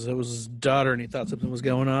 Because it was his daughter and he thought something was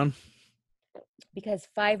going on. Because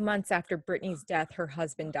 5 months after Brittany's death, her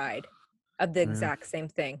husband died of the exact same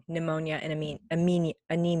thing, pneumonia and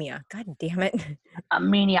anemia. God damn it.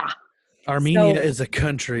 Armenia. Armenia So- is a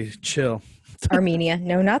country. Chill. Armenia.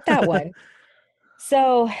 No, not that one.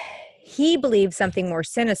 So he believed something more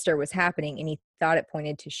sinister was happening and he thought it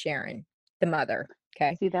pointed to Sharon, the mother.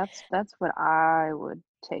 Okay. See, that's what I would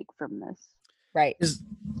take from this. Right.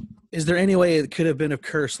 Is there any way it could have been a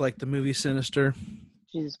curse like the movie Sinister?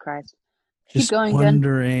 Jesus Christ. Just Keep going, Jen.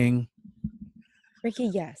 wondering. Ricky,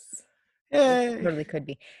 yes. It Yay. totally could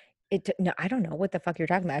be. No, I don't know what the fuck you're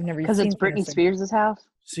talking about. I've never Because seen it's Britney Sinister. Spears' house?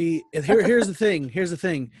 See, here's the thing. Here's the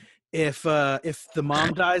thing. If the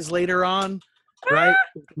mom dies later on, right?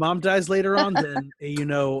 If the mom dies later on, then you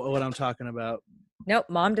know what I'm talking about. Nope,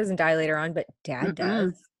 mom doesn't die later on, but dad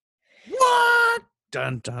does. What?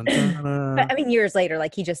 Dun dun dun. But I mean, years later,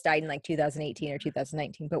 like he just died in like 2018 or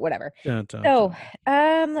 2019, but whatever. Dun, dun, So,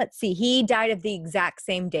 dun. let's see. He died of the exact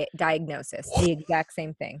same diagnosis, the exact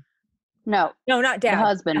same thing. No, No, not dad. the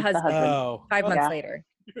husband. The husband. Oh, 5 months Yeah. later.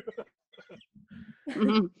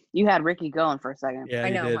 You had Ricky going for a second. yeah, I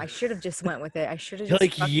you know. did. I should have just went with it. I should have You're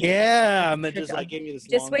just like, yeah, and then just Just like gave me this.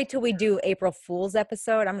 just long- wait till we do April Fool's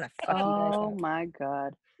episode. I'm gonna fuck you guys Oh up. my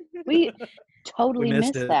God. We totally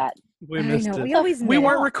missed missed it. that. We I missed know. it. We always We miss.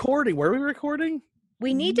 weren't recording. Were we recording?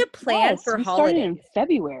 We need to plan Yes, for we started in holidays.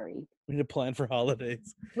 February. We need to plan for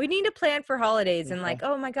holidays. We need to plan for holidays and Okay. like,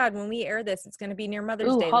 oh my God, when we air this, it's gonna be near Mother's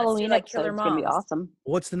Ooh, Day. Let's do Halloween like Killer episode's going to be Moms. awesome.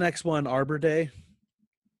 What's the next one? Arbor Day.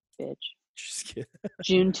 Bitch. Just kidding.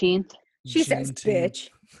 Juneteenth. She says, Juneteenth.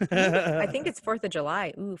 bitch. I think it's 4th of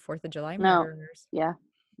July. Ooh, 4th of July No. murders. Yeah.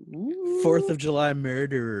 4th of July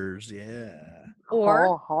murderers. Yeah. Or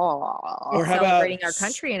Or it's how about celebrating our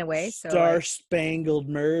country in a way. So Star like, Spangled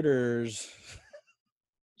Murders.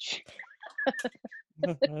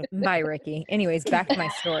 bye, Ricky. Anyways, back to my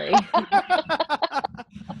story.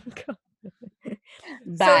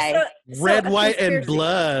 Bye. Red, a white, and conspiracy-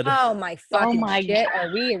 blood. Oh my fucking my shit. God.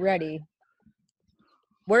 Are we ready?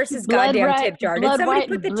 Where's his Blood goddamn red- tip jar? Did blood somebody white,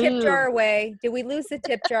 put the and tip blue. jar away? Did we lose the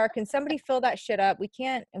tip jar? Can somebody fill that shit up? We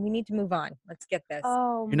can't, and we need to move on. Let's get this.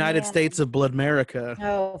 Oh, United man. States of Blood America.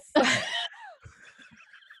 Oh, fuck.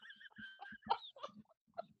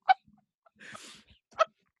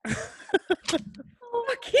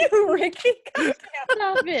 Fuck you, Ricky. God damn.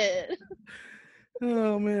 Stop it.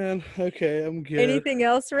 Oh man. Okay, I'm good. Anything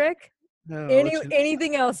else, Rick? No, I'll let you-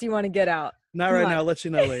 Anything else you want to get out? not come right on. now. I'll let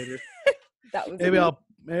you know later. That was Maybe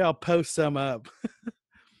I'll post some up.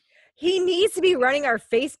 He needs to be running our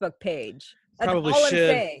Facebook page. That's Probably all I'm should.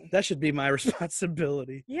 saying. That should be my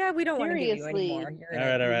responsibility. Yeah, we don't want to give you Seriously. anymore. You're All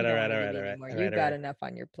right. right, all We right, don't all wanna right, give all you right, anymore. all You've right, got all right. enough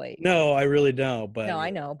on your plate. No, I really don't. But No, I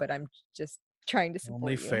know, but I'm just trying to support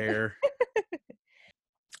only you. fair.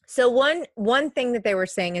 So one thing that they were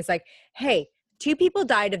saying is like, hey, 2 people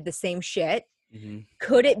died of the same shit. Mhm.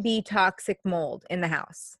 Could it be toxic mold in the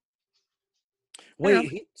house?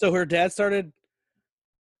 Wait, so her dad started?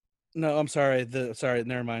 No, I'm sorry. Sorry,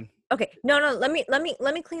 never mind. Okay, no, let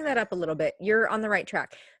me clean that up a little bit. You're on the right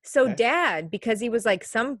track. So Okay. dad, because he was like,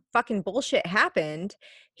 some fucking bullshit happened,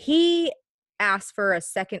 he asked for a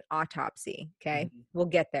second autopsy. Okay, Mhm. we'll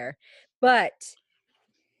get there. But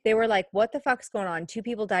they were like, what the fuck's going on? 2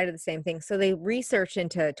 people died of the same thing. So they researched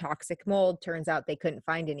into toxic mold. Turns out they couldn't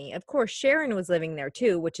find any. Of course, Sharon was living there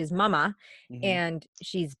too, which is mama, Mhm. and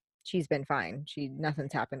she's been fine.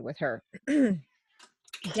 Nothing's happened with her.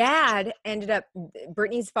 Dad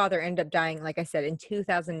Brittany's father ended up dying, like I said, in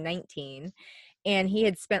 2019. And he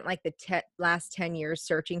had spent like the last 10 years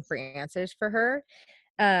searching for answers for her.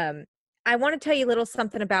 I want to tell you a little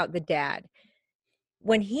something about the dad.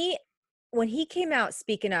 When he came out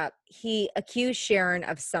speaking up, he accused Sharon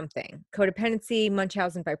of something, codependency,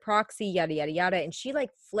 Munchausen by proxy, yada, yada, yada. And she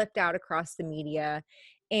like flipped out across the media,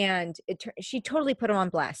 and she totally put him on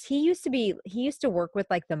blast. He used to work with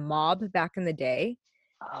like the mob back in the day.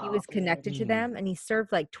 He was connected to them, and he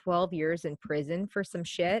served like 12 years in prison for some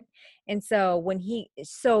shit. And so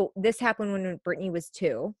this happened when Brittany was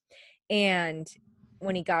 2. And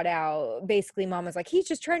when he got out, basically mom was like, he's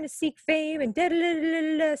just trying to seek fame and da da da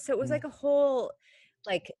da da. So it was like a whole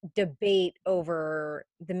like debate over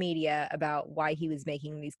the media about why he was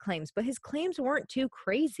making these claims. But his claims weren't too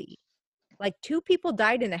crazy. Like 2 people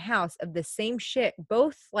died in a house of the same shit.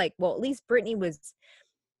 Both like, well, at least Brittany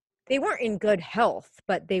they weren't in good health,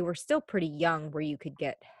 but they were still pretty young where you could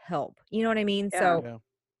get help. You know what I mean? Yeah. So Yeah.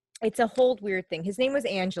 it's a whole weird thing. His name was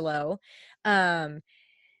Angelo. And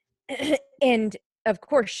of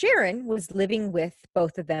course, Sharon was living with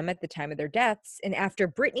both of them at the time of their deaths. And after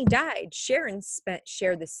Brittany died, Sharon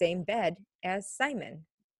shared the same bed as Simon.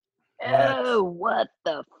 Oh, what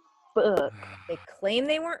the fuck? They claim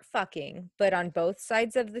they weren't fucking, but on both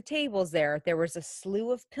sides of the tables there was a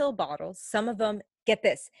slew of pill bottles. Some of them, get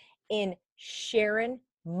this, in Sharon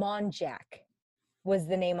Monjack was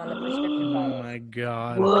the name on the prescription Oh bottle, my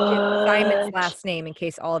God. which is Simon's What? last name, in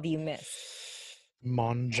case all of you missed.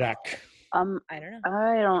 Monjack. I don't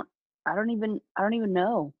know. I don't even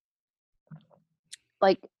know.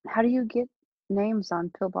 Like, how do you get names on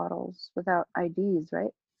pill bottles without IDs,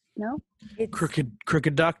 right? No? It's,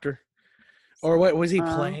 Crooked doctor. Or what was he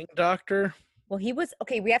playing doctor? well, he was,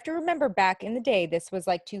 okay, we have to remember back in the day, this was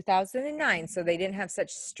like 2009, so they didn't have such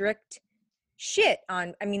strict shit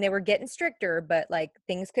on, I mean, they were getting stricter, but like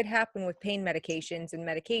things could happen with pain medications and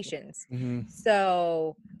medications. Mhm.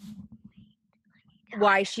 So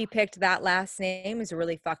why she picked that last name is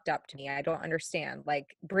really fucked up to me. I don't understand.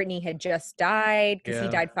 Like, Brittany had just died because he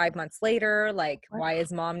Yeah. died 5 months later. Like, What? why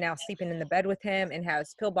is mom now sleeping in the bed with him and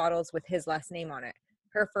has pill bottles with his last name on it?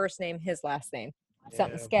 Her first name, his last name.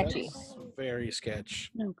 Something Yeah, sketchy. that's very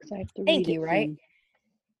sketch. No, because I have to Thank read you, it right? clean.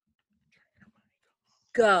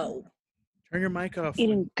 Go. Turn your mic off.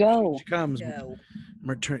 Eden, go. She comes. Go.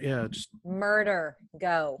 Just Murder.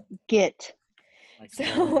 Go. Get. like,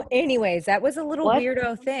 So anyways, that was a little What?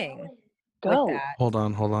 weirdo thing Go. with that. hold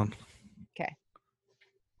on. Okay.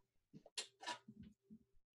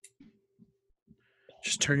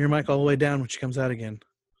 Just turn your mic all the way down when she comes out again.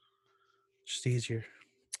 Just easier.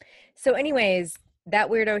 So anyways, that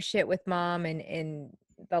weirdo shit with mom and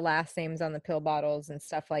the last names on the pill bottles and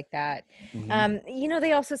stuff like that. Mhm. You know,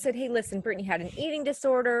 they also said, hey, listen, Brittany had an eating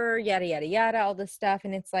disorder, yada, yada, yada, all this stuff.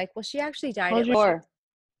 And it's like, well, she actually died Close at your door.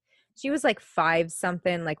 she was like 5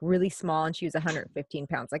 something, like really small, and she was 115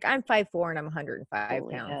 pounds. Like, I'm 5'4" and I'm 105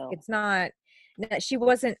 Holy pounds. hell. It's not, she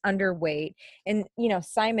wasn't underweight. And, you know,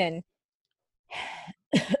 Simon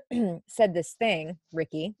said this thing,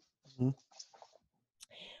 Ricky, Mhm.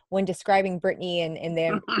 when describing Brittany and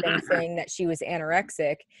them saying that she was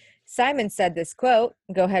anorexic. Simon said this quote.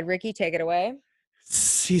 Go ahead, Ricky, take it away.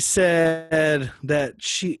 He said that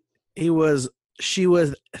she was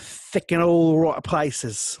thick in old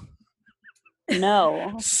places.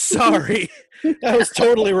 No. Sorry, that was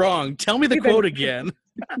totally wrong. Tell me the You've been- quote again.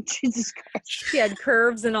 Jesus Christ. She had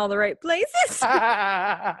curves in all the right places.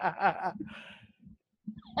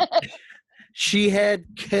 She had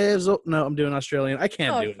curves. No, I'm doing Australian. I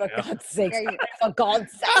can't do Oh, it for now. God's sake! Yeah, For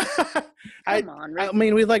God's sake! I Come on, I Rick.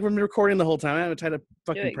 mean, we've been recording the whole time. I haven't tried to Do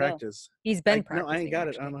fucking it, go. practice. He's been No, practicing. I ain't got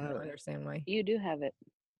it. I actually. don't know I how don't to. understand why. You do have it.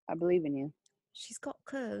 I believe in you. She's got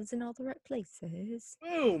curves in all the right places.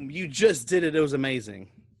 Boom! You just did it. It was amazing.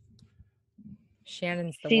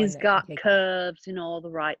 Shannon's the one She's that got can take- curves in all the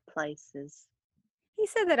right places. He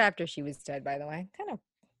said that after she was dead, by the way. Kind of,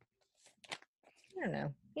 I don't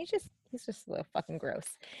know. He's just a little fucking gross.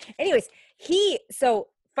 Anyways, so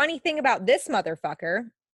funny thing about this motherfucker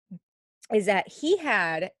is that he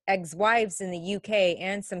had ex-wives in the UK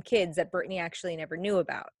and some kids that Brittany actually never knew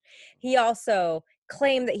about. He also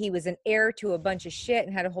claimed that he was an heir to a bunch of shit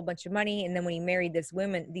and had a whole bunch of money. And then when he married these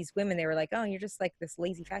women, they were like, oh, you're just like this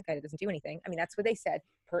lazy fat guy that doesn't do anything. I mean, that's what they said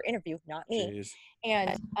per interview, not me. Jeez.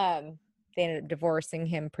 And they ended up divorcing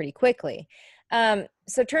him pretty quickly.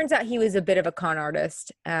 So it turns out he was a bit of a con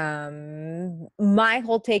artist. My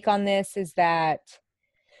whole take on this is that,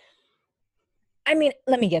 I mean,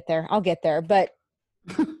 let me get there. I'll get there. But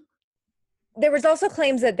there was also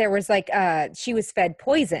claims that there was like, she was fed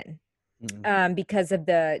poison because of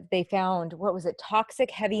they found, what was it?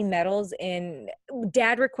 Toxic heavy metals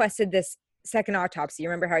Dad requested this second autopsy. You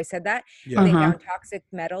remember how I said that? Yeah. They found toxic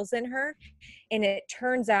metals in her. And it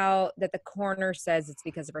turns out that the coroner says it's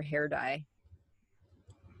because of her hair dye.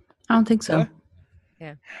 I don't think so. What?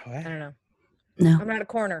 I What? don't know. No. I'm not a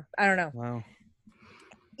coroner. I don't know. Wow.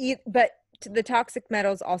 But the toxic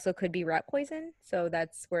metals also could be rat poison. So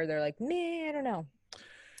that's where they're like, meh, I don't know.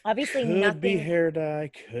 Obviously Could be nothing. hair dye.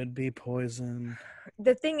 Could be poison.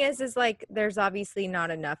 The thing is like, there's obviously not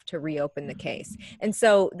enough to reopen the case. And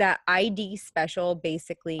so that ID special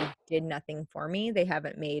basically did nothing for me. They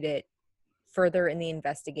haven't made it further in the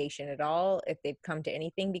investigation at all, if they've come to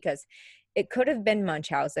anything, because it could have been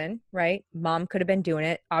Munchausen, right? Mom could have been doing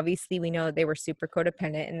it. Obviously, we know they were super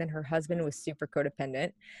codependent, and then her husband was super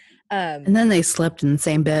codependent. And then they slept in the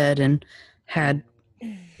same bed and had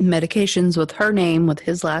medications with her name, with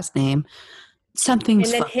his last name. Something's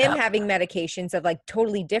and then fucked him up. having medications of like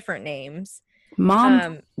totally different names.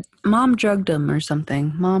 Mom drugged him or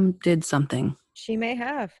something. Mom did something. She may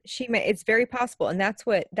have. It's very possible, and that's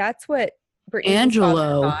what Brittany's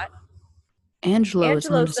Angelo. father thought. Angelo is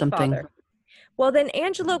onto Angelo's the something. father. Well, then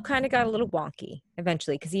Angelo kind of got a little wonky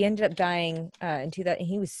eventually because he ended up dying in 2000.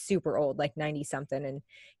 He was super old, like 90 something, and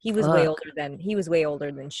he was way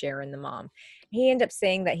older than Sharon, the mom. He ended up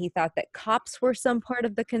saying that he thought that cops were some part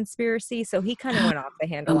of the conspiracy, so he kind of went off the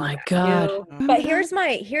handle. Oh on my that God. too. But here's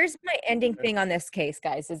my ending thing on this case,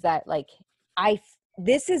 guys, is that like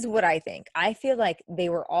this is what I think. I feel like they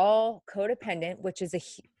were all codependent, which is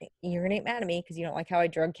you're gonna get mad at me because you don't like how I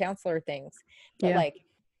drug counselor things, but Yeah. like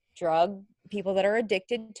people that are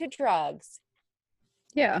addicted to drugs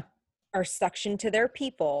Yeah. are suctioned to their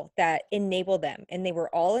people that enable them, and they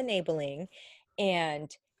were all enabling,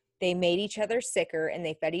 and they made each other sicker, and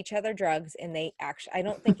they fed each other drugs, and I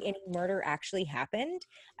don't think any murder actually happened.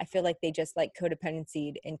 I feel like they just like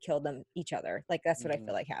codependency and killed each other. Like that's what I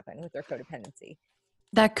feel like happened with their codependency.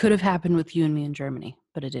 That could have happened with you and me in Germany,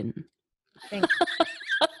 but it didn't. Thanks.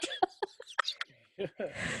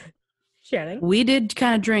 Shannon, We did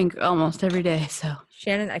kind of drink almost every day, so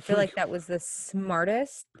I feel like that was the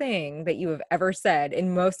smartest thing that you have ever said,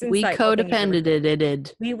 and most we insightful thing you've ever codepended said. it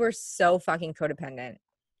did. We were so fucking codependent.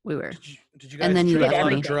 We were. Did you guys And then you try left a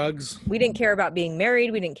lot me. of drugs? We didn't care about being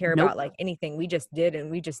married. We didn't care Nope. about like anything. We just did, and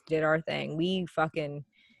we just did our thing. We fucking.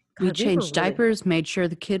 We God, changed were really- diapers, made sure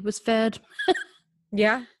the kid was fed.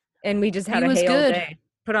 Yeah, and we just had He a was hey all good. day.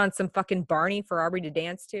 Put on some fucking Barney for Aubrey to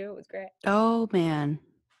dance to. It was great. Oh man.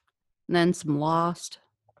 And then some Lost.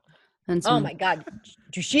 And Oh some my God,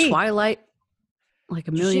 Jushi. Twilight like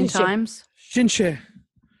a million Shinshe. times. Shinche.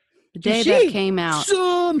 The day She- that came out.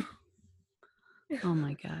 Son. Oh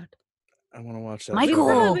my God. I want to watch that. We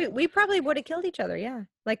Michael. probably would have killed each other. Yeah,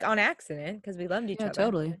 like on accident because we loved each Yeah, other.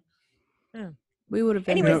 totally. Yeah. We would have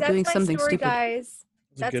ended Anyways, up that's doing my something story, stupid. guys.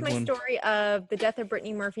 It's a That's good my one. story of the death of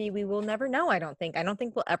Brittany Murphy. We will never know, I don't think. I don't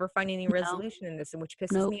think we'll ever find any resolution in this, which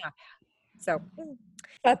pisses Nope. me off. So,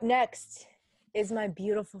 up next is my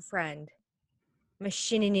beautiful friend,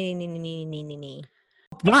 Machinini.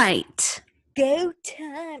 Right. Go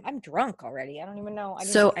time. I'm drunk already. I don't even know.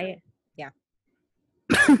 So-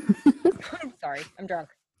 I'm sorry. I'm drunk.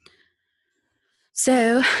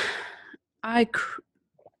 So I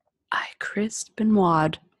Chris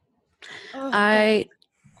Benoit. Oh,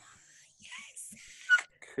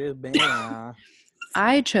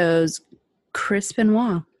 I chose Chris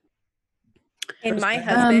Benoit. and my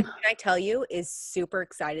husband, can I tell you, is super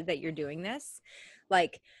excited that you're doing this.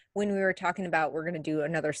 like when we were talking about we're gonna do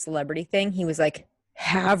another celebrity thing, he was like,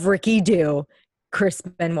 have Ricky do Chris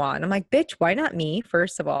Benoit. And I'm like, bitch, why not me?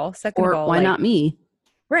 First of all. Second Or of all, why like, not me?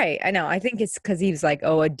 right. I know. I think it's because he was like,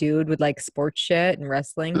 oh, a dude with like sports shit and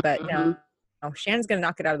wrestling. But no, Shannon's going to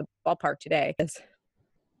knock it out of the ballpark today.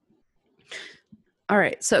 All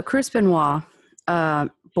right. So Chris Benoit,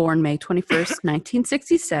 born May 21st,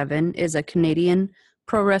 1967, is a Canadian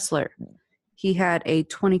pro wrestler. He had a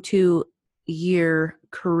 22-year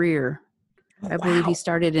career. I believe he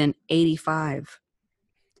started in 85.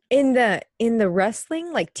 In the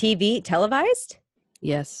wrestling, like TV, televised?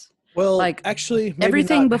 Yes. Well, Like, actually, maybe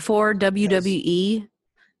Everything not. before WWE,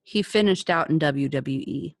 he finished out in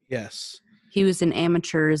WWE. Yes. He was in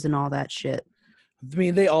amateurs and all that shit. I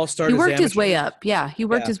mean, they all started. He worked as his way amateurs. up. Yeah, he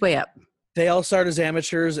worked Yeah. his way up. They all start as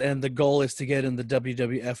amateurs, and the goal is to get in the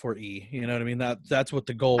WWF or E. You know what I mean? That's what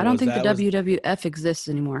the goal was. I don't think the That was- WWF exists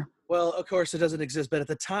anymore. Well, of course, it doesn't exist. But at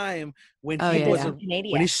the time when Oh, he yeah, was yeah.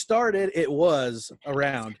 Canadian. when he started, it was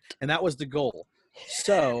around, and that was the goal.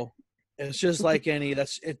 So it's just like any.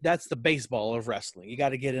 That's the baseball of wrestling. You got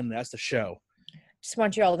to get in there. That's the show. Just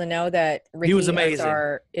want you all to know that Ricky was amazing.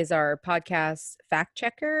 is our podcast fact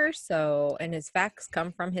checker. So, and his facts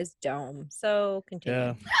come from his dome. So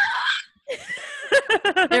continue.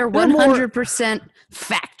 They're They're more- 100%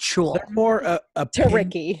 factual. They're more To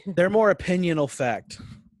Ricky. They're more opinional fact.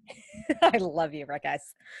 I love you,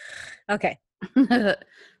 Ruckus. Okay.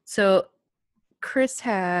 So Chris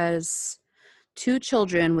has 2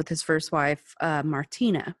 children with his first wife,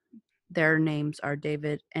 Martina. Their names are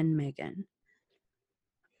David and Megan.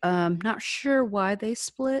 Not sure why they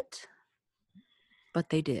split, but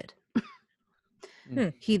they did.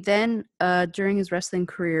 He then, during his wrestling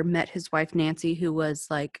career, met his wife Nancy, who was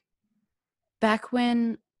like, back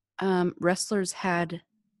when wrestlers had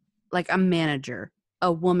like a manager,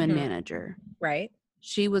 a woman manager. Right.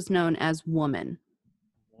 She was known as Woman.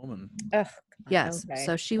 Woman. Ugh. Yes. Okay,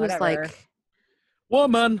 So she was whatever. like,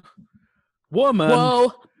 Woman. whoa, man.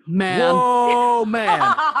 Whoa,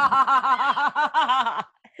 man.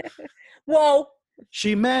 Whoa.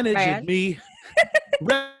 She managed Man. me.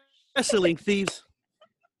 Wrestling thieves.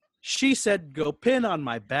 She said, go pin on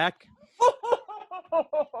my back.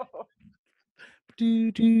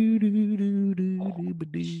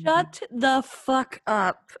 Shut the fuck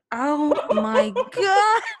up. Oh my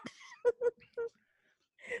god.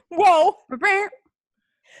 Whoa.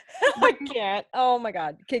 I can't. Oh my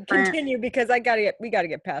God. Continue because we gotta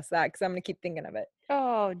get past that because I'm gonna keep thinking of it.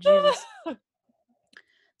 Oh, Jesus.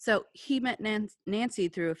 So he met Nancy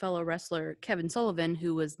through a fellow wrestler, Kevin Sullivan,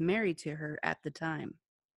 who was married to her at the time.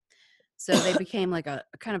 So they became like a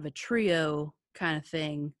kind of a trio kind of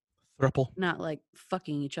thing. Thruple. Not like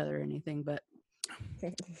fucking each other or anything, but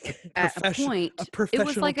A at a point, a professional it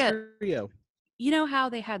was like trio. you know how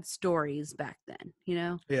they had stories back then, you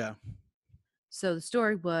know? Yeah. So the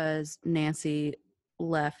story was Nancy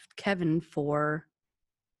left Kevin for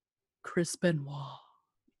Chris Benoit.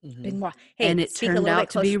 Mhm. Benoit. Hey, And it speak a turned little bit out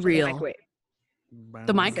to be closer the real. microwave.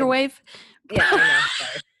 The microwave? Yeah, I know.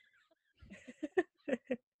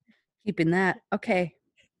 Sorry. Keeping that. Okay.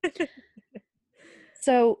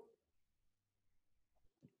 So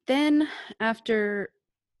then after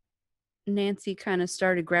Nancy kind of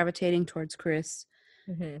started gravitating towards Chris,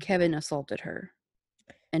 Mhm. Kevin assaulted her.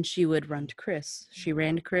 And she would run to Chris. She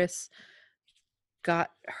ran to Chris,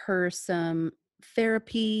 got her some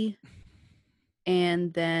therapy,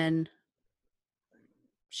 and then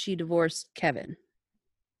she divorced Kevin.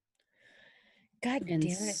 God And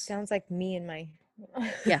damn it! Sounds like me and my.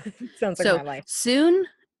 Yeah. Sounds like So my life. soon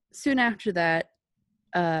after that,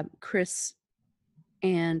 Chris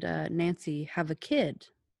and Nancy have a kid.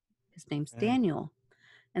 His name's Okay. Daniel.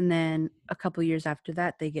 And then a couple years after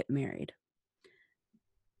that, they get married.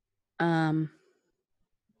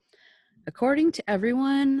 According to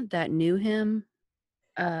everyone that knew him,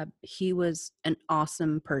 he was an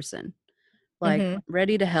awesome person. Like, Mhm.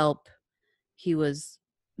 ready to help. He was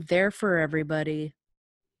there for everybody,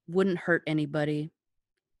 wouldn't hurt anybody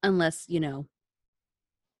unless, you know,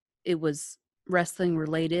 it was wrestling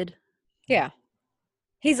related. Yeah.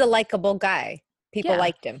 He's a likable guy. People Yeah,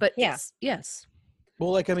 liked him. But yeah. yes.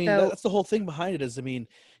 Well, like, I mean, So- that's the whole thing behind it is, I mean,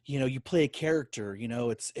 you know, you play a character, you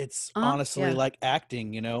know, it's honestly yeah. like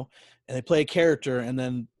acting, you know, and they play a character and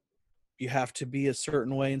then you have to be a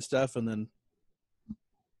certain way and stuff. And then.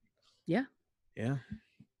 Yeah. Yeah.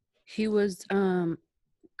 He was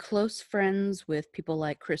close friends with people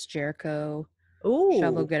like Chris Jericho, Ooh.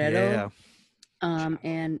 Chavo Guerrero, Yeah.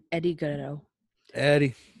 and Eddie Guerrero.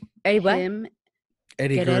 Eddie What? Him,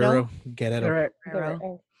 Guerrero. Guerrero. Guerrero.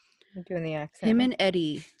 Oh, I'm doing the accent. him and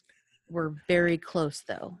Eddie were very close,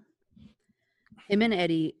 though. Him and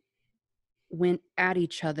Eddie went at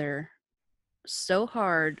each other so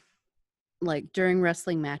hard, like during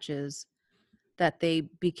wrestling matches, that they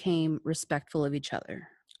became respectful of each other.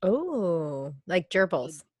 Oh, like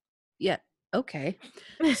gerbils. Yeah. Okay.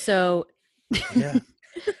 So, Yeah.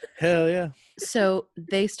 Hell yeah. so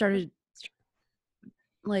they started,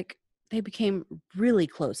 like, they became really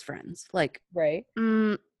close friends, like Right.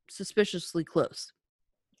 suspiciously close.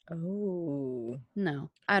 Oh. No,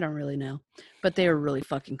 I don't really know, but they were really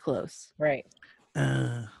fucking close. Right.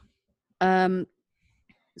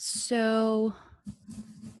 So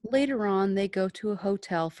later on, they go to a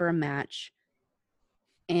hotel for a match,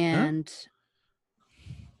 and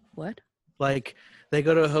what? Like they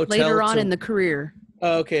go to a hotel. Later on in the career,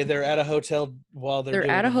 Oh, okay, they're at a hotel while they're doing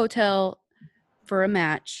at a it. hotel for a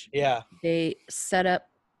match. Yeah. They set up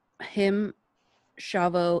him,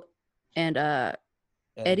 Chavo, and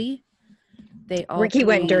Eddie. They all Ricky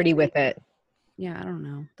went three- dirty with it. Yeah, I don't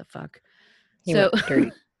know the fuck. He So went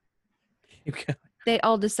dirty. they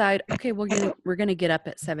all decide, okay, we're gonna get up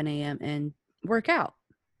at 7 a.m. and work out.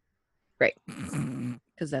 Right.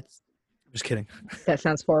 Because that's. Just kidding. That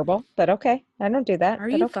sounds horrible, but okay. I don't do that. Are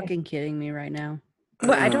but you okay. fucking kidding me right now?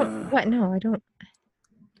 What? I don't. What? No, I don't.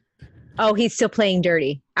 Oh, he's still playing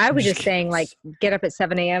dirty. I was just saying, like, get up at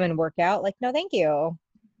 7 a.m. and work out. Like, no, thank you.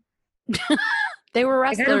 They were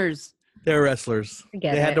I don't- wrestlers. They're wrestlers. I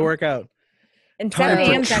get They had it. to work out. And Time 7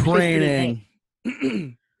 a.m. for is actually pretty late.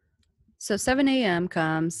 training. So 7 a.m.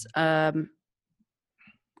 comes.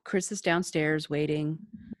 Chris is downstairs waiting,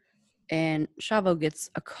 and Chavo gets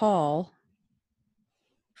a call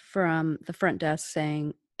from the front desk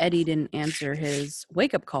saying Eddie didn't answer his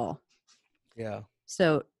wake-up call. Yeah.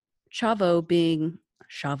 So Chavo being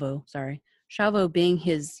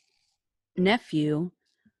his nephew,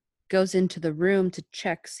 goes into the room to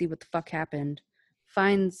check, see what the fuck happened,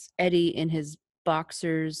 finds Eddie in his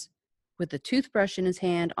boxers with a toothbrush in his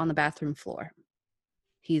hand on the bathroom floor.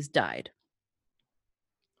 He's died.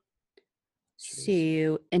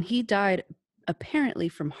 So, and he died apparently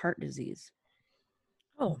from heart disease.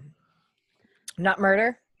 Oh, not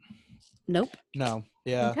murder. Nope. No.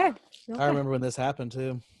 Yeah. Okay. I remember when this happened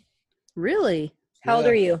too. Really? How old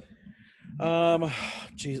Yeah. are you?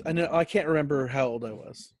 Geez, I can't remember how old I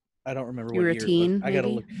was. I don't remember You what were a year. teen, I gotta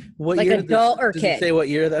maybe? look. What Like year did adult this, or does kid? it say what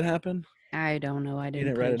year that happened? I don't know. I You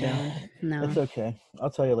didn't didn't put write it it down. down. No. That's okay.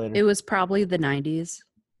 I'll tell you later. It was probably the 90s.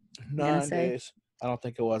 gonna 9 say. days. I don't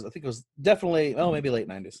think it was. I think it was definitely. Oh, maybe late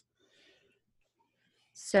 90s.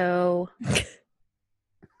 So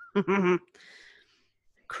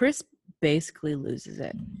Chris basically loses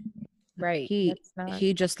it. Right. He That's not-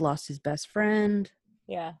 he just lost his best friend.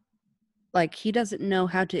 Yeah. Like, he doesn't know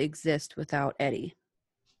how to exist without Eddie.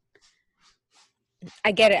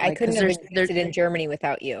 I get it. I Like, 'cause couldn't have there's- existed in Germany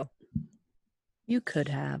without you. You could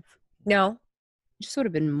have. No. Just would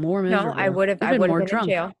have been more No, miserable. I would have. You've I would have more been drunk. in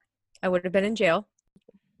jail. I would have been in jail.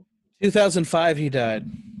 2005, he died.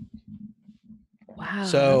 Wow.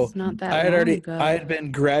 So, that's not that I had long already. ago. I had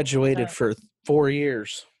been graduated for 4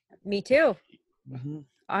 years. Me too.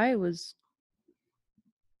 I was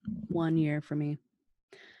 1 year for me.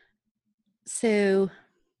 So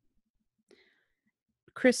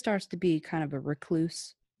Chris starts to be kind of a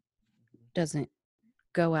recluse. Doesn't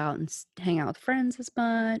go out and hang out with friends as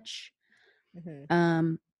much.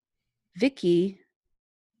 Mhm. Vicky,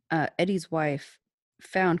 Eddie's wife,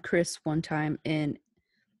 found Chris one time in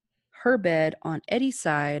her bed on Eddie's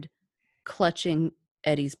side, clutching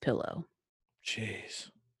Eddie's pillow Jeez.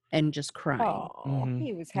 and just crying. Oh, Mhm.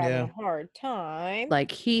 he was having Yeah. a hard time.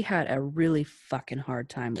 Like, he had a really fucking hard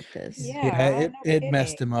time with this. Yeah, no it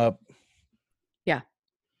messed kidding. him up.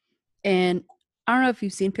 And I don't know if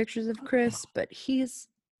you've seen pictures of Chris, but he's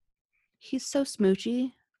so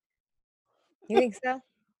smoochy. You think so?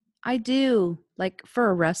 I do. Like, for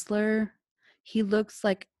a wrestler, he looks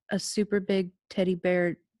like a super big teddy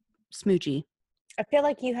bear smoochie. I feel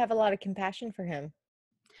like you have a lot of compassion for him.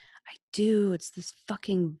 I do. It's this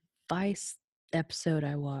fucking Vice episode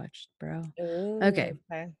I watched, bro. Ooh, Okay.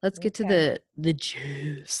 Let's get to okay. the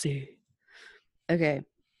juicy. Okay.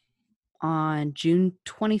 On June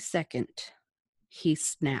 22nd, he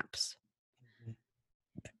snaps.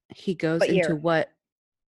 He goes What into year? what?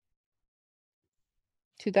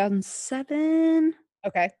 2007?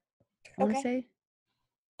 Okay. I want to Okay.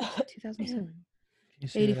 say 2007. Can you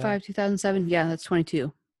see that? 85, 2007. Yeah, that's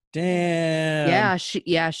 22. Damn.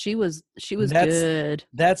 Yeah, she was That's- good.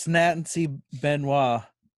 That's Nancy Benoit.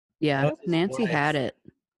 Yeah, that was his Nancy had wife. it.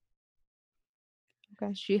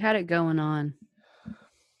 Okay. She had it going on.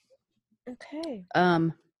 Okay.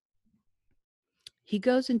 he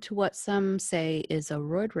goes into what some say is a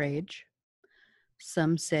roid rage.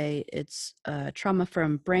 Some say it's trauma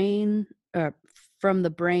from the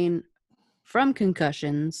brain from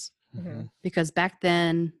concussions, Mhm. because back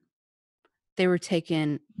then they were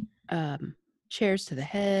taking chairs to the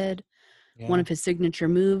head. One of his signature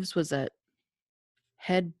moves was a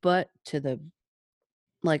headbutt to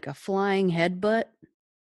like a flying headbutt.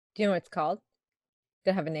 Do you know what it's called?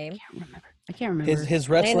 Does it have a name? I can't remember. His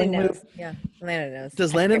wrestling Landon knows. move. Yeah, Landon knows.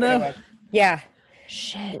 Does I forget Landon what it know? was. Yeah.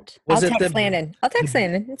 Shit. Was I'll it text the Landon. I'll text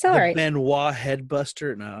Landon. It's all the right. Benoit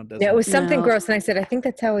headbuster? No, it doesn't. Yeah, it was something No. gross, and I said, I think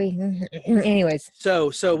that's how we. Anyways, So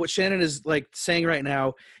what Shannon is like saying right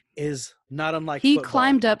now is not unlike He football.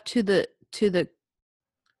 climbed up to the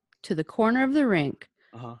corner of the rink,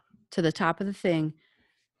 Uh-huh. to the top of the thing.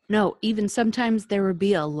 No, even sometimes there would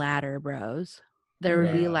be a ladder, bros. There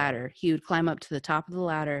would be a Wow. ladder. He would climb up to the top of the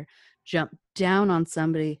ladder, jump down on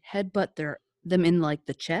somebody, headbutt them in like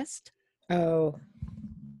the chest. oh,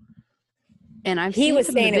 And I've he seen was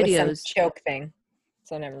some of saying the it was some videos. choke thing,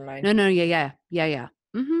 so never mind. No, yeah.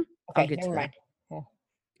 Mm-hmm. I'll Okay, get to never that. mind.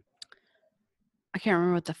 I can't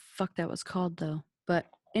remember what the fuck that was called though. But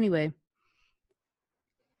anyway,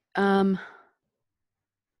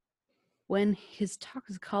 when his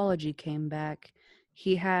toxicology came back,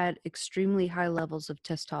 he had extremely high levels of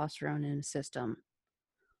testosterone in his system,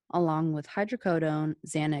 along with hydrocodone,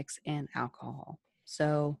 Xanax, and alcohol.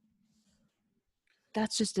 So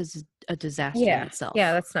that's just a disaster in Yeah, itself.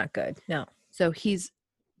 yeah, that's not good. No, So he's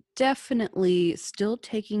definitely still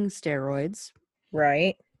taking steroids.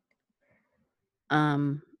 right?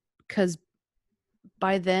 Because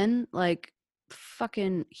by then, like,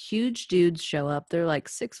 fucking huge dudes show up. They're like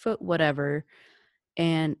 6 foot whatever,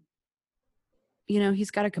 and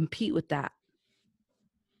he's got to compete with that.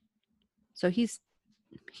 So he's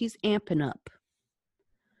amping up,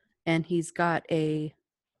 and he's got a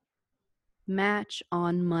match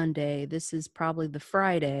on Monday. This is probably the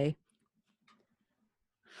Friday.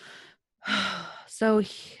 So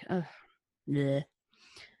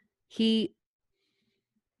he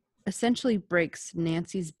essentially breaks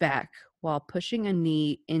Nancy's back while pushing a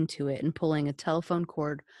knee into it and pulling a telephone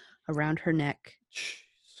cord around her neck, Jesus.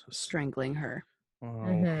 strangling her. Oh.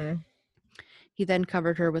 Mm-hmm. He then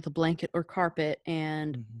covered her with a blanket or carpet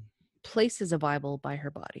and Mhm. places a Bible by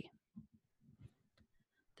her body.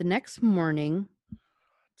 The next morning,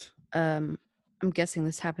 I'm guessing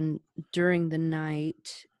this happened during the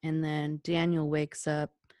night, and then Daniel wakes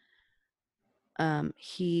up.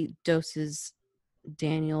 He doses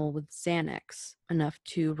Daniel with Xanax, enough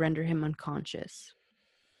to render him unconscious.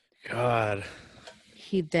 God.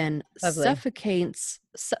 He then Lovely.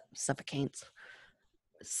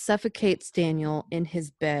 suffocates Daniel in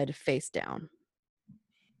his bed face down.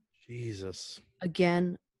 Jesus.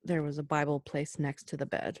 Again, there was a Bible placed next to the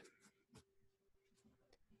bed.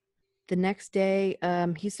 The next day,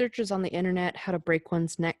 he searches on the internet how to break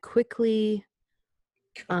one's neck quickly.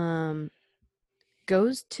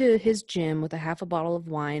 Goes to his gym with a half a bottle of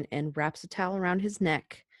wine and wraps a towel around his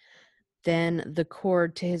neck. Then the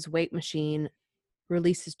cord to his weight machine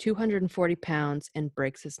releases 240 pounds and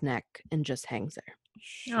breaks his neck and just hangs there.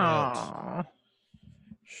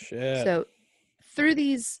 Shit. So through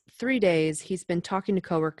these 3 days, he's been talking to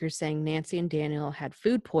coworkers saying Nancy and Daniel had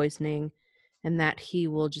food poisoning and that he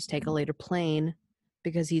will just take a later plane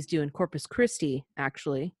because he's doing Corpus Christi,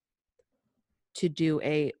 actually, to do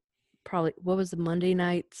what was the Monday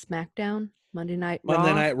night SmackDown? Monday Night Raw?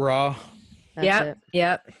 Monday Night Raw. That's it.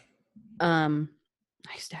 Yep.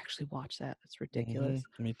 I used to actually watch that. That's ridiculous.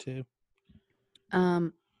 Mhm. Me too.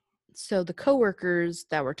 So the coworkers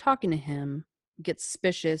that were talking to him get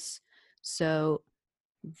suspicious. So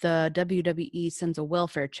the WWE sends a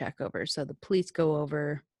welfare check over. So the police go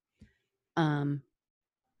over and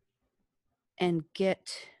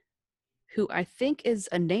get who I think is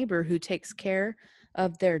a neighbor who takes care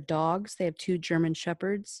of their dogs. They have 2 German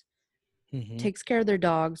Shepherds. Mhm. Takes care of their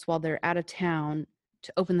dogs while they're out of town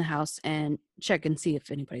to open the house and check and see if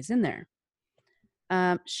anybody's in there.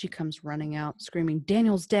 She comes running out screaming,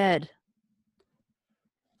 "Daniel's dead."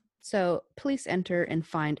 So police enter and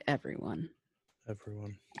find everyone.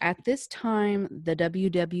 At this time, the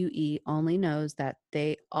WWE only knows that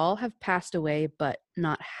they all have passed away, but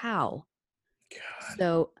not how. God.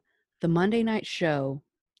 So the Monday night show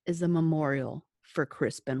is a memorial for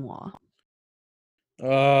Chris Benoit.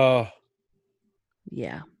 Oh.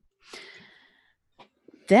 Yeah.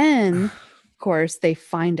 Then, of course, they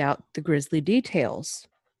find out the grisly details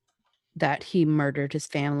that he murdered his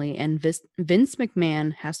family, and Vince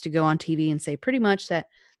McMahon has to go on TV and say pretty much that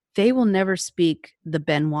they will never speak the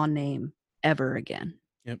Benoit name ever again.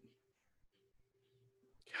 Yep.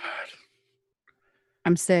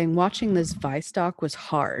 I'm saying watching this Vice doc was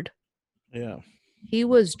hard. Yeah. He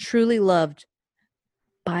was truly loved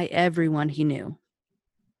by everyone he knew.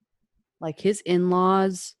 Like his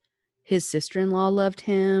in-laws, his sister-in-law loved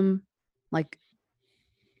him. Like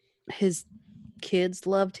his kids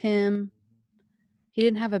loved him. He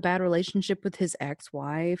didn't have a bad relationship with his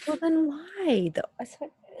ex-wife. Well, then why though?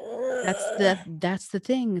 That's the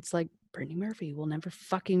thing. It's like Brittany Murphy. We'll never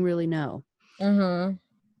fucking really know. Mm-hmm.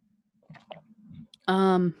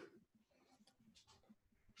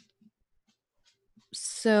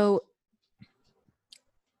 So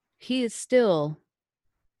he is still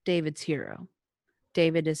David's hero.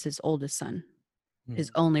 David is his oldest son, his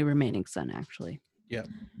only remaining son, actually. Yeah.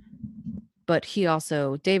 But he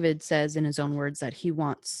also, David says in his own words that he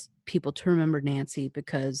wants people to remember Nancy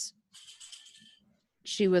because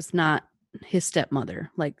she was not his stepmother.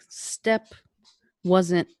 Like, step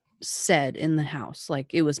wasn't said in the house.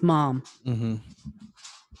 Like, it was mom. Mm-hmm.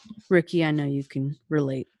 Ricky, I know you can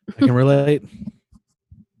relate. I can relate.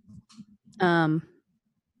 And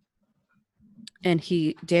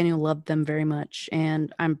Daniel loved them very much.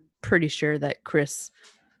 And I'm pretty sure that Chris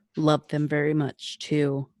loved them very much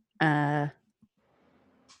too.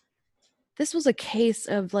 This was a case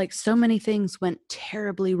of like so many things went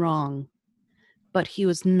terribly wrong, but he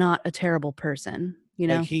was not a terrible person, you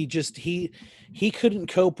know? Like he couldn't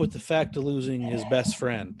cope with the fact of losing his best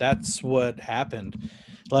friend. That's what happened.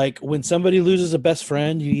 Like when somebody loses a best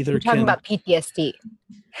friend, you either We're talking can about PTSD.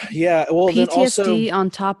 yeah, well PTSD then also on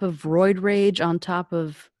top of roid rage, on top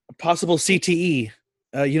of possible CTE.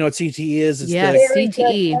 You know what CTE is? It's yes, the,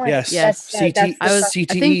 CTE. yes, Yes. CTE.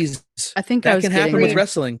 CTEs. I think That I was can happen getting with there.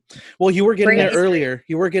 wrestling. Well, you were getting there Brain earlier.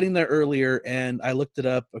 You were getting there earlier, and I looked it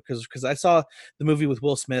up because I saw the movie with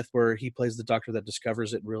Will Smith where he plays the doctor that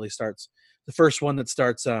discovers it and really starts the first one that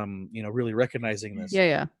starts really recognizing this.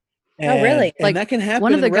 Yeah. And, really? And Like, that can happen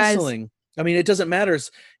one of in the guys- wrestling. I mean, it doesn't matter.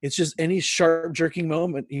 It's just any sharp jerking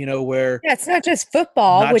moment, where Yeah, it's not just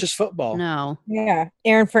football. not which, just football. No. yeah,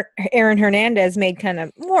 Aaron Hernandez made kind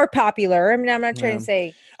of more popular. I mean, I'm not trying Yeah. to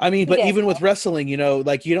say. I mean, but Yeah. even with wrestling,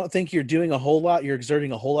 like you don't think you're doing a whole lot, you're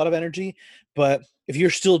exerting a whole lot of energy, but if you're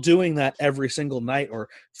still doing that every single night or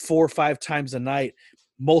 4 or 5 times a night,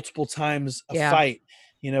 multiple times a Yeah. fight,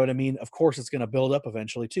 you know what I mean? Of course, it's going to build up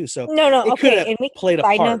eventually too. So No, it could okay. have And we played a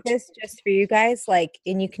side note part. this just for you guys, like,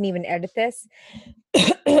 and you can even edit this.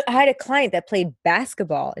 I had a client that played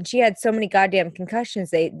basketball, and she had so many goddamn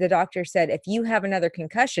concussions. The doctor said, if you have another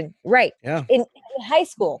concussion, right? Yeah. In high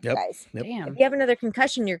school, Yep. guys, Yep. Damn. if you have another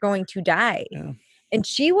concussion, you're going to die. Yeah. And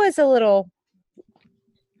she was a little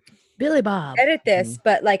Billy Bob. edit this,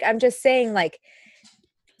 but like I'm just saying, like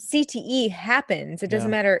CTE happens. It doesn't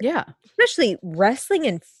Yeah. matter. Yeah. Especially wrestling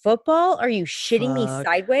and football. Are you shitting me Fuck,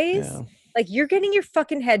 sideways? Yeah. Like you're getting your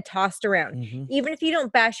fucking head tossed around. Mhm. Even if you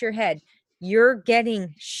don't bash your head, you're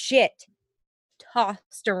getting shit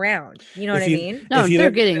tossed around. You know If what you- I mean? No, If you they're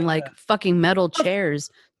ever- getting like fucking metal chairs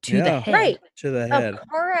to the Yeah. head. Right. To the head. A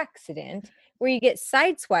car accident where you get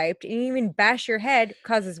sideswiped and you even bash your head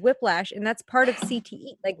causes whiplash, and that's part of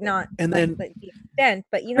CTE. Like not And like then- the extent,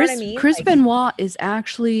 but you know what I mean? Chris Like, Benoit is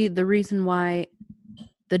actually the reason why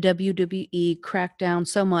the WWE cracked down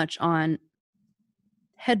so much on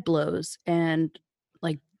head blows and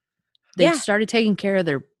like they Yeah. started taking care of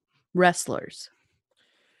their wrestlers.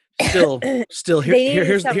 Still They needed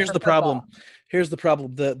here's something here's for the problem. football. Here's the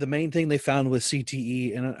problem. The main thing they found with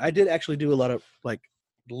CTE, and I did actually do a lot of like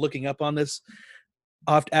looking up on this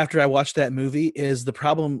after I watched that movie, is the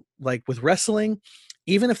problem like with wrestling,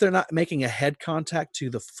 even if they're not making a head contact to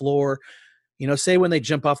the floor, say when they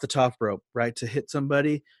jump off the top rope, right, to hit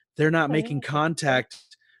somebody, they're not Oh, making yeah. contact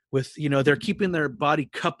with, they're keeping their body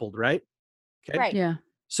coupled, right? Okay. Right. Yeah.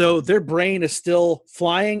 So their brain is still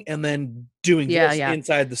flying and then doing Yeah, this yeah.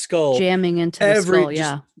 inside the skull. Jamming into the every- skull. just-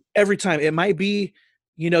 Yeah. Every time. It might be,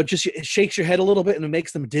 just it shakes your head a little bit and it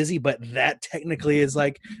makes them dizzy, but that technically is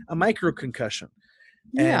like a micro concussion.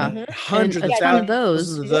 Yeah. And Mhm. hundreds And of a ton of thousands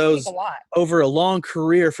those. of It does take those a lot. over a long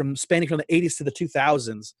career spanning from the 80s to the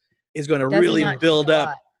 2000s is going to Does really not take build a up.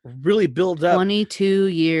 lot. Really build up. 22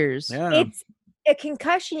 years. Yeah. It's a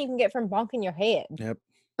concussion you can get from bonking your head. Yep.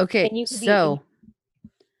 Okay, And you could be-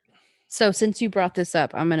 so since you brought this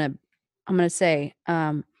up, I'm gonna say,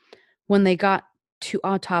 when they got to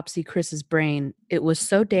autopsy Chris's brain, it was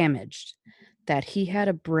so damaged that he had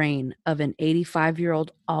a brain of an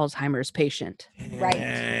 85-year-old Alzheimer's patient. Right.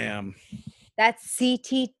 Damn. That's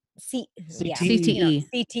CTE. CTE.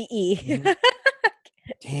 CTE.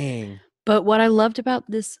 Dang. But what I loved about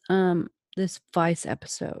this this Vice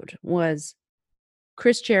episode was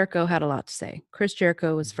Chris Jericho had a lot to say. Chris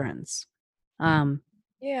Jericho was friends.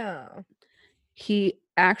 Yeah. He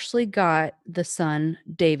actually got the son,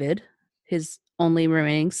 David, his only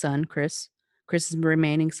remaining son, Chris's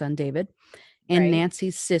remaining son, David, and Right.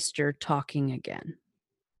 Nancy's sister talking again.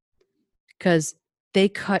 Because they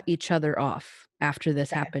cut each other off after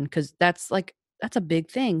this Okay. happened. Because that's a big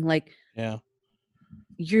thing. Like, Yeah.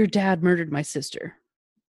 your dad murdered my sister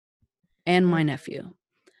and my Mhm. nephew.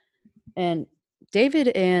 And David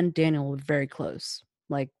and Daniel were very close,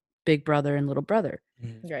 like big brother and little brother.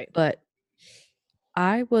 Right. But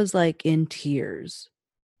I was like in tears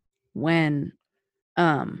when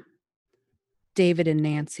David and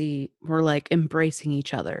Nancy were like embracing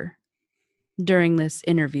each other during this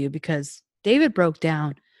interview, because David broke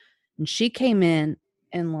down and she came in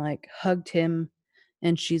and like hugged him,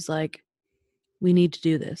 and she's like, we need to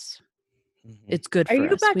do this. It's good Are for you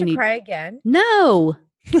us. about We to need cry again? No,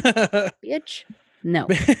 bitch. No.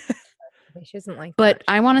 She doesn't like But that.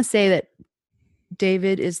 I want to say that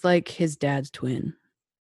David is like his dad's twin.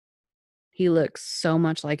 He looks so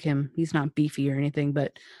much like him. He's not beefy or anything,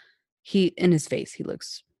 but in his face, he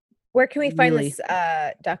looks. Where can we find really- this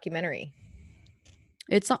documentary?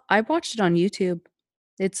 I watched it on YouTube.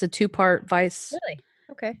 It's a 2-part Vice. Really?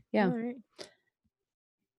 Okay. Yeah. All right.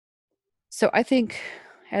 So I think,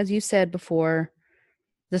 as you said before,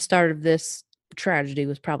 the start of this tragedy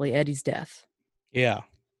was probably Eddie's death. Yeah.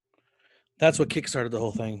 That's what kickstarted the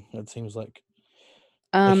whole thing, it seems like.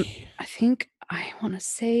 I think I want to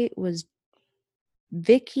say it was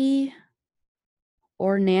Vicky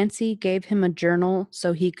or Nancy gave him a journal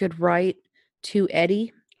so he could write to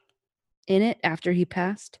Eddie in it after he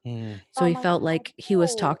passed. Hmm. So Oh he my felt God, like he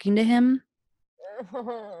was no. talking to him.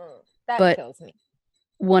 That But- kills me.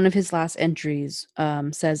 One of his last entries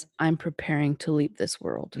says, "I'm preparing to leave this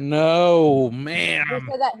world." No, man. Who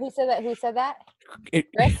said that? Who said that? Who said that?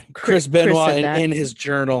 Chris Chris Benoit said that. in his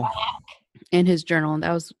journal. In his journal. And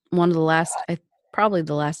that was one of the last, probably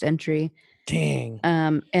the last entry. Dang.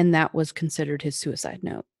 And that was considered his suicide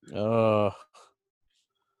note.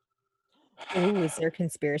 Ooh, is there a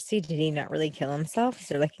conspiracy? Did he not really kill himself? Is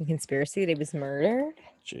there like a conspiracy that he was murdered?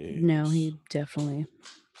 No, he definitely.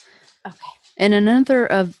 Okay. And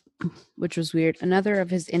which was weird, another of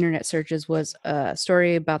his internet searches was a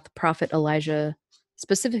story about the prophet Elijah,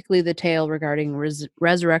 specifically the tale regarding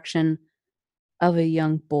resurrection of a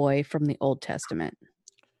young boy from the Old Testament.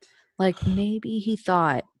 Like, maybe he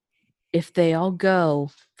thought if they all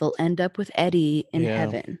go, they'll end up with Eddie in Yeah.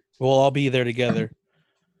 heaven. We'll all be there together.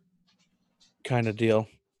 Kind of deal,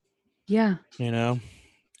 Yeah. you know?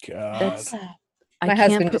 God. That's My I can't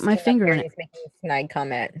husband put just my came up finger here on and it, he's making snide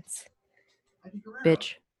comments.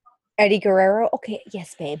 bitch. Eddie Guerrero? Okay,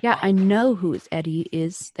 yes, babe. Yeah, bye. I know who Eddie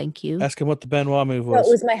is. Thank you. Ask him what the Benoit move No, it was.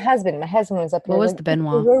 was my husband. My husband was up here. What was like, the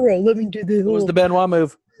Benoit? Guerrero, let me do the What was whole. the Benoit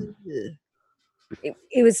move?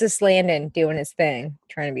 It was just Landon doing his thing,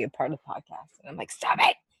 trying to be a part of the podcast. And I'm like, stop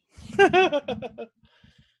it.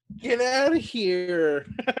 Get out of here.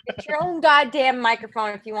 Get your own goddamn microphone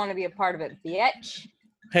if you want to be a part of it, bitch.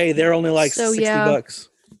 Hey, they're only like So, $60. yeah. That's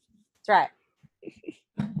right.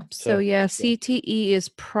 So yeah, CTE is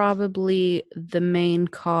probably the main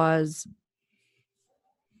cause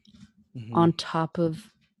Mhm. on top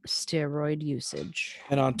of steroid usage.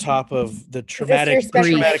 And on top of the your traumatic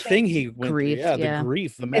speculation? thing he went Grief, through. Yeah, yeah. the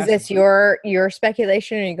grief. The Is massive this your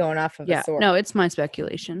speculation, or are you going off of Yeah, a source? no, it's my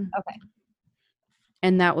speculation. Okay.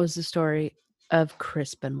 And that was the story of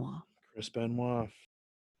Chris Benoit. Chris Benoit.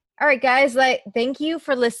 All right, guys. Thank you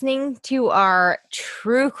for listening to our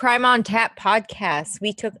True Crime on Tap podcast.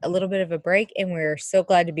 We took a little bit of a break, and we're so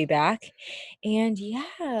glad to be back. And yeah,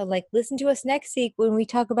 listen to us next week when we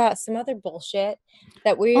talk about some other bullshit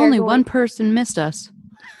that we Only are one person missed us.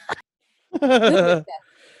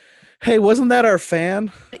 Hey, wasn't that our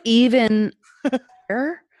fan? Even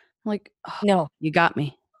her? Like, oh, No, you got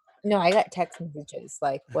me. no, I got text messages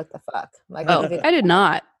like, "What the fuck?" Like, Oh, did I did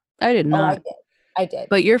not. I did Oh, I not. did. I did.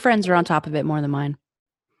 But your friends are on top of it more than mine.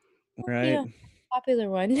 Right. Yeah. Popular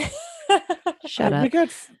one. Shut We up. got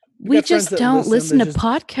We got friends just that don't listen to they just-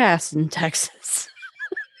 podcasts in Texas.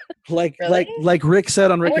 like Really? like Rick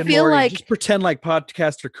said on Rick I and feel Morty. like- Just pretend like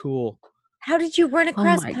podcasts are cool. How did you run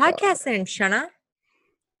across my God. podcasts then, Shana?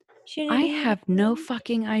 I have no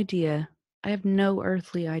fucking idea. I have no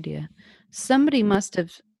earthly idea. Some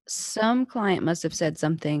client must have said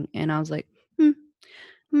something, and I was like,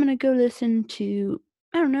 I'm gonna go listen to,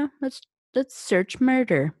 I don't know, let's search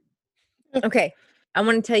murder. Okay, I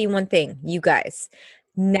want to tell you one thing, you guys.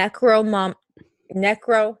 Necronomapod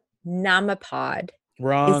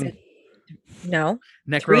Wrong. no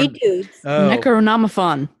Necron. three dudes. Oh.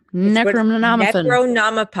 Necronomicon. Necronomicon.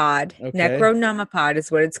 Necronomipod. Okay. Necronomipod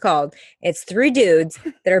is what it's called. It's 3 dudes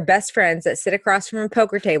that are best friends that sit across from a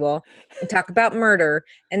poker table and talk about murder,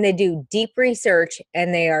 and they do deep research,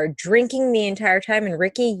 and they are drinking the entire time. And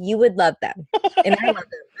Ricky, you would love them, and I love them.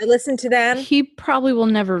 I listen to them. He probably will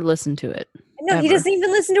never listen to it. No, he ever. doesn't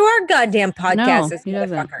even listen to our goddamn podcast. No, This he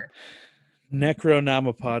doesn't. motherfucker.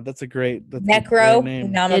 Necronomipod. That's a great name.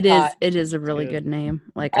 Necronomipod. It is a really Good. good name.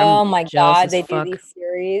 Like, Oh I'm my jealous god, as they fuck. do these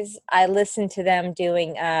series. I listen to them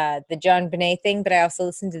doing the John Bonet thing, but I also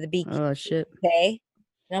listen to the BK. Oh shit! And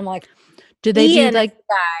I'm like, Do they do Ian is like? the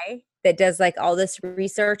guy that does like all this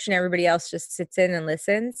research, and everybody else just sits in and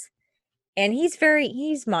listens. And he's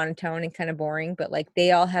monotone and kind of boring, but like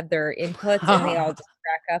they all have their inputs and they all just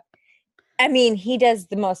crack up. I mean, he does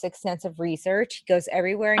the most extensive research. He goes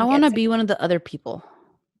everywhere. And I want to gets be one of the other people.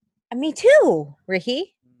 Me too,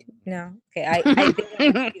 Ricky. No, okay. I think I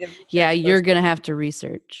should be the Yeah, research you're person. gonna have to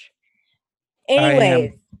research.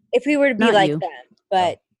 Anyways, if we were to be Not like you. them,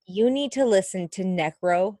 but you need to listen to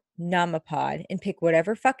Necronomipod and pick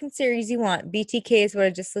whatever fucking series you want. BTK is what I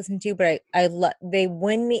just listened to, but I love they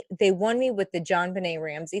won me with the John Benet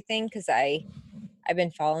Ramsey thing because I've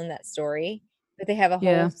been following that story. But they have a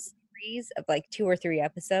Yeah. whole series of like 2 or 3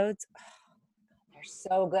 episodes. Oh, they're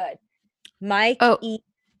so good. Mike Oh. E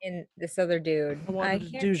and this other dude. I wanted to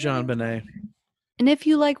can't do Jean remember. Benet. And if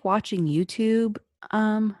you like watching YouTube,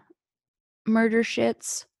 murder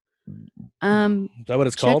shits, Is that what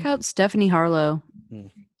it's check called? out Stephanie Harlow.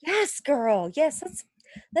 Yes, girl. Yes,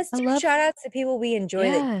 let's I do love- shout outs to people we enjoy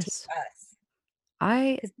that teach Yes. us.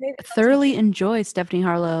 I 'Cause maybe they'll teach thoroughly us. enjoy Stephanie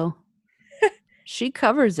Harlow. She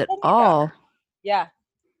covers it Tell me about all. her. Yeah.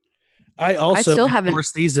 I also still haven't-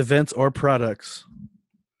 endorse these events or products.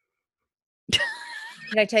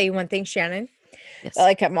 Can I tell you one thing, Shannon? Yes.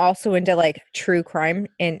 Like I'm also into like true crime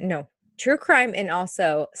and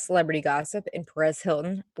also celebrity gossip. And Perez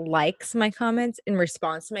Hilton likes my comments and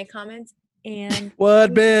responds to my comments. And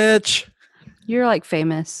What, bitch? You're like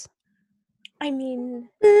famous. I mean,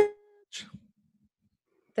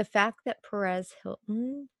 the fact that Perez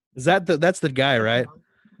Hilton, Is that's the guy, right?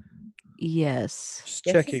 Yes. Just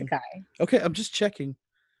yes, he's a checking. guy. Okay, I'm just checking.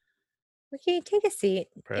 Okay, take a seat.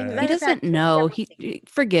 Perez. Matter He of fact, doesn't take know. a seat. He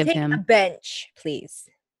forgive Take a him. bench, please.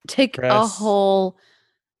 Take a Press. whole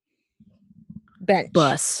Bench.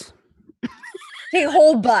 bus. Take a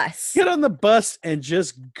whole bus. Get on the bus and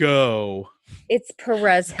just go. It's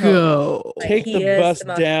Perez Hilton. Go. Like, Take he the is bus the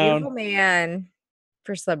most down. beautiful man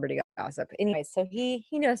for celebrity gossip. Anyways, so he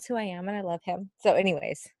knows who I am and I love him. So,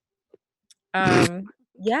 anyways,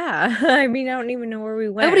 yeah. I mean, I don't even know where we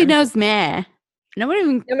went. Nobody knows me. Nobody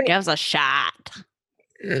even Nobody- gives a shot.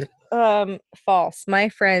 False. My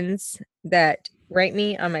friends that write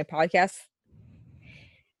me on my podcast,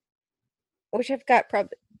 which I've got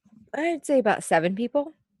probably, I'd say about 7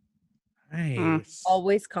 people, Nice.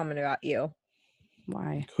 always comment about you.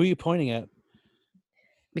 Why? Who are you pointing at?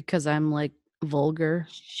 Because I'm like vulgar.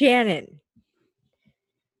 Shannon.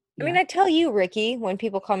 I mean, Yeah. I tell you, Ricky, when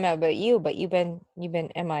people comment about you, but you've been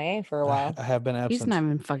MIA for a while. I have been absent. He's not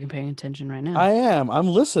even fucking paying attention right now. I am. I'm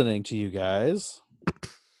listening to you guys.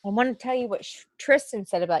 I want to tell you what Tristan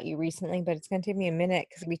said about you recently, but it's going to take me a minute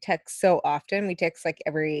because we text so often. We text like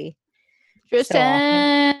every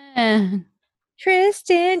Tristan.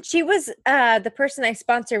 Tristan. She was the person I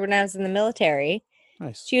sponsored when I was in the military.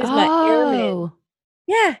 Nice. She was my airman. Oh,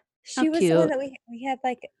 Yeah, How she was the one cute. that we had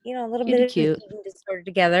like a little Cutie bit of cute. an eating disorder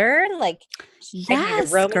together, and like I needed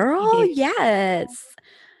yes, Roman girl. feeding. Yes.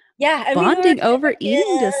 Yeah, I mean, we were Bonding over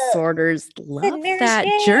eating Yeah. disorders. Said, Love "Marry that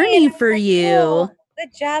Jay," journey and I was for like, you. "Oh, good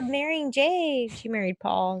job marrying Jay." She married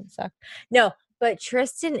Paul and stuff. No, but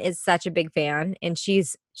Tristan is such a big fan, and she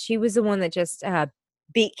was the one that just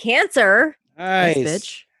beat cancer. Nice. Yes,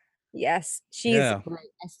 bitch. Yes, she's Yeah. great.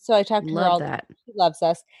 So I talked to her all Love the that. She loves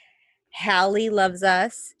us. Hallie loves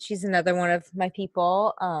us. She's another one of my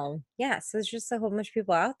people. Yeah, so there's just a whole bunch of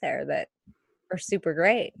people out there that are super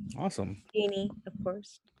great. Awesome. Jeannie, of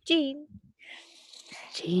course. Jean.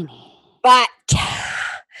 Jeannie. But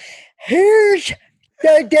here's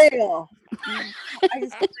the deal. I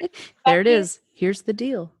just, There it you. is. Here's the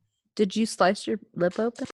deal. Did you slice your lip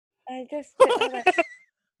open?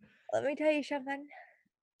 let me tell you something.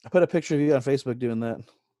 I put a picture of you on Facebook doing that.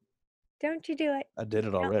 Don't you do it. I did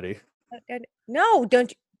it already. No, don't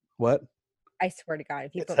you. What? I swear to God,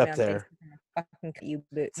 if you It's put me up on there. Facebook, I'm gonna fucking cut you,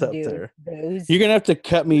 It's up dude. there. Booze. You're gonna have to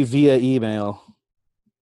cut me via email.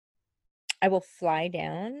 I will fly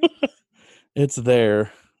down. It's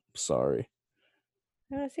there. Sorry.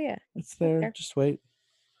 I don't see it. It's there. there. Just wait.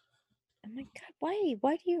 Oh my God, why?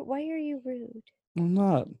 Why are you rude? I'm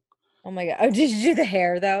not. Oh my god! Oh, did you do the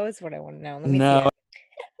hair though? Is what I want to know. Let me No. see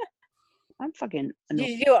it. I'm fucking Did annoyed.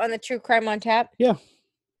 you do it on the True Crime on Tap? I'm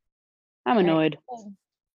Right. annoyed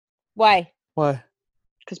Why? Why?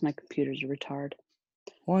 because my computers are retarded.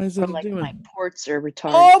 Why is Or it like doing? my ports are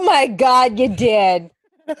retarded. Oh my god! You did.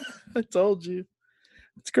 I told you.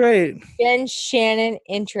 It's great. Jen Shannon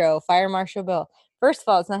intro. Fire Marshal Bill. First of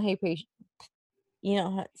all, it's not how you pay. You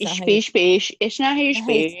know, it's not how you, Speech. It's not how you not how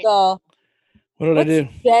you speak. spell. What did I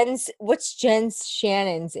do? What's Jen's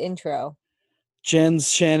Shannon's intro?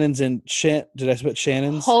 Jen's, Shannon's, and did I put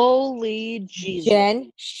Shannon's? Holy Jesus.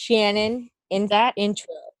 Jen Shannon That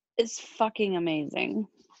intro. is fucking amazing.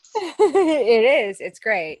 It is. It's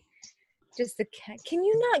great. Just can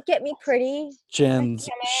you not get me pretty? Jen's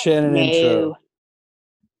damn it. Shannon intro. No.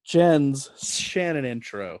 Jen's Shannon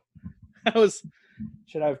intro.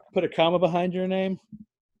 Should I put a comma behind your name?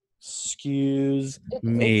 Excuse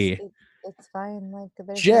me. It's fine. Like there's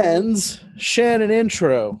no need- Jen's Shannon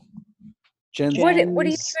intro. Jen's. What are you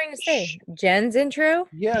Jen's trying to say? Jen's intro?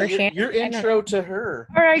 Yeah, Or your Shannon? I don't intro to her.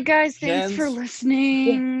 All right, guys. Thanks for Jen's.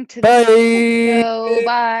 listening to Bye. the show.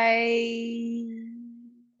 Bye.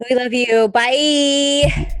 We love you.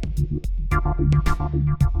 Bye.